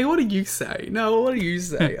going, hey, what do you say? No, what do you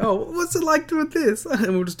say? Oh, what's it like doing this?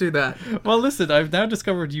 And we'll just do that. Well, listen, I've now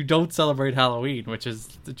discovered you don't celebrate Halloween, which has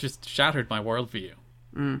just shattered my worldview.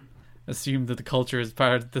 Assume that the culture is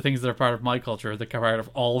part of the things that are part of my culture, that are part of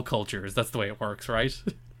all cultures. That's the way it works, right?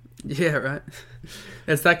 Yeah, right.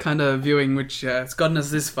 It's that kind of viewing which has gotten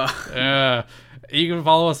us this far. You can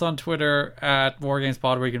follow us on Twitter at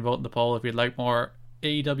WarGamesPod, where you can vote in the poll. If you'd like more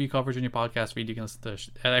AEW coverage in your podcast feed, you can listen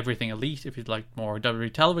to Everything Elite. If you'd like more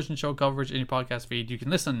WWE television show coverage in your podcast feed, you can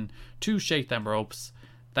listen to Shake Them Ropes.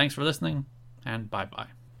 Thanks for listening, and bye-bye.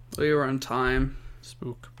 We were on time.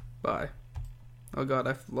 Spook. Bye. Oh god,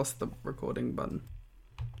 I've lost the recording button.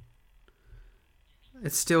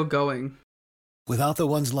 It's still going. Without the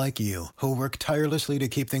ones like you, who work tirelessly to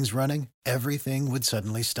keep things running, everything would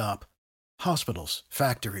suddenly stop. Hospitals,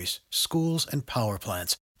 factories, schools, and power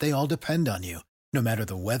plants, they all depend on you. No matter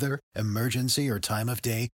the weather, emergency, or time of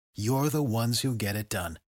day, you're the ones who get it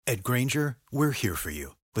done. At Grainger, we're here for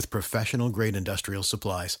you with professional-grade industrial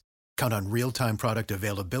supplies. Count on real-time product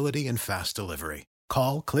availability and fast delivery.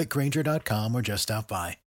 Call, click Grainger.com, or just stop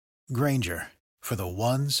by. Grainger, for the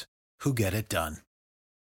ones who get it done.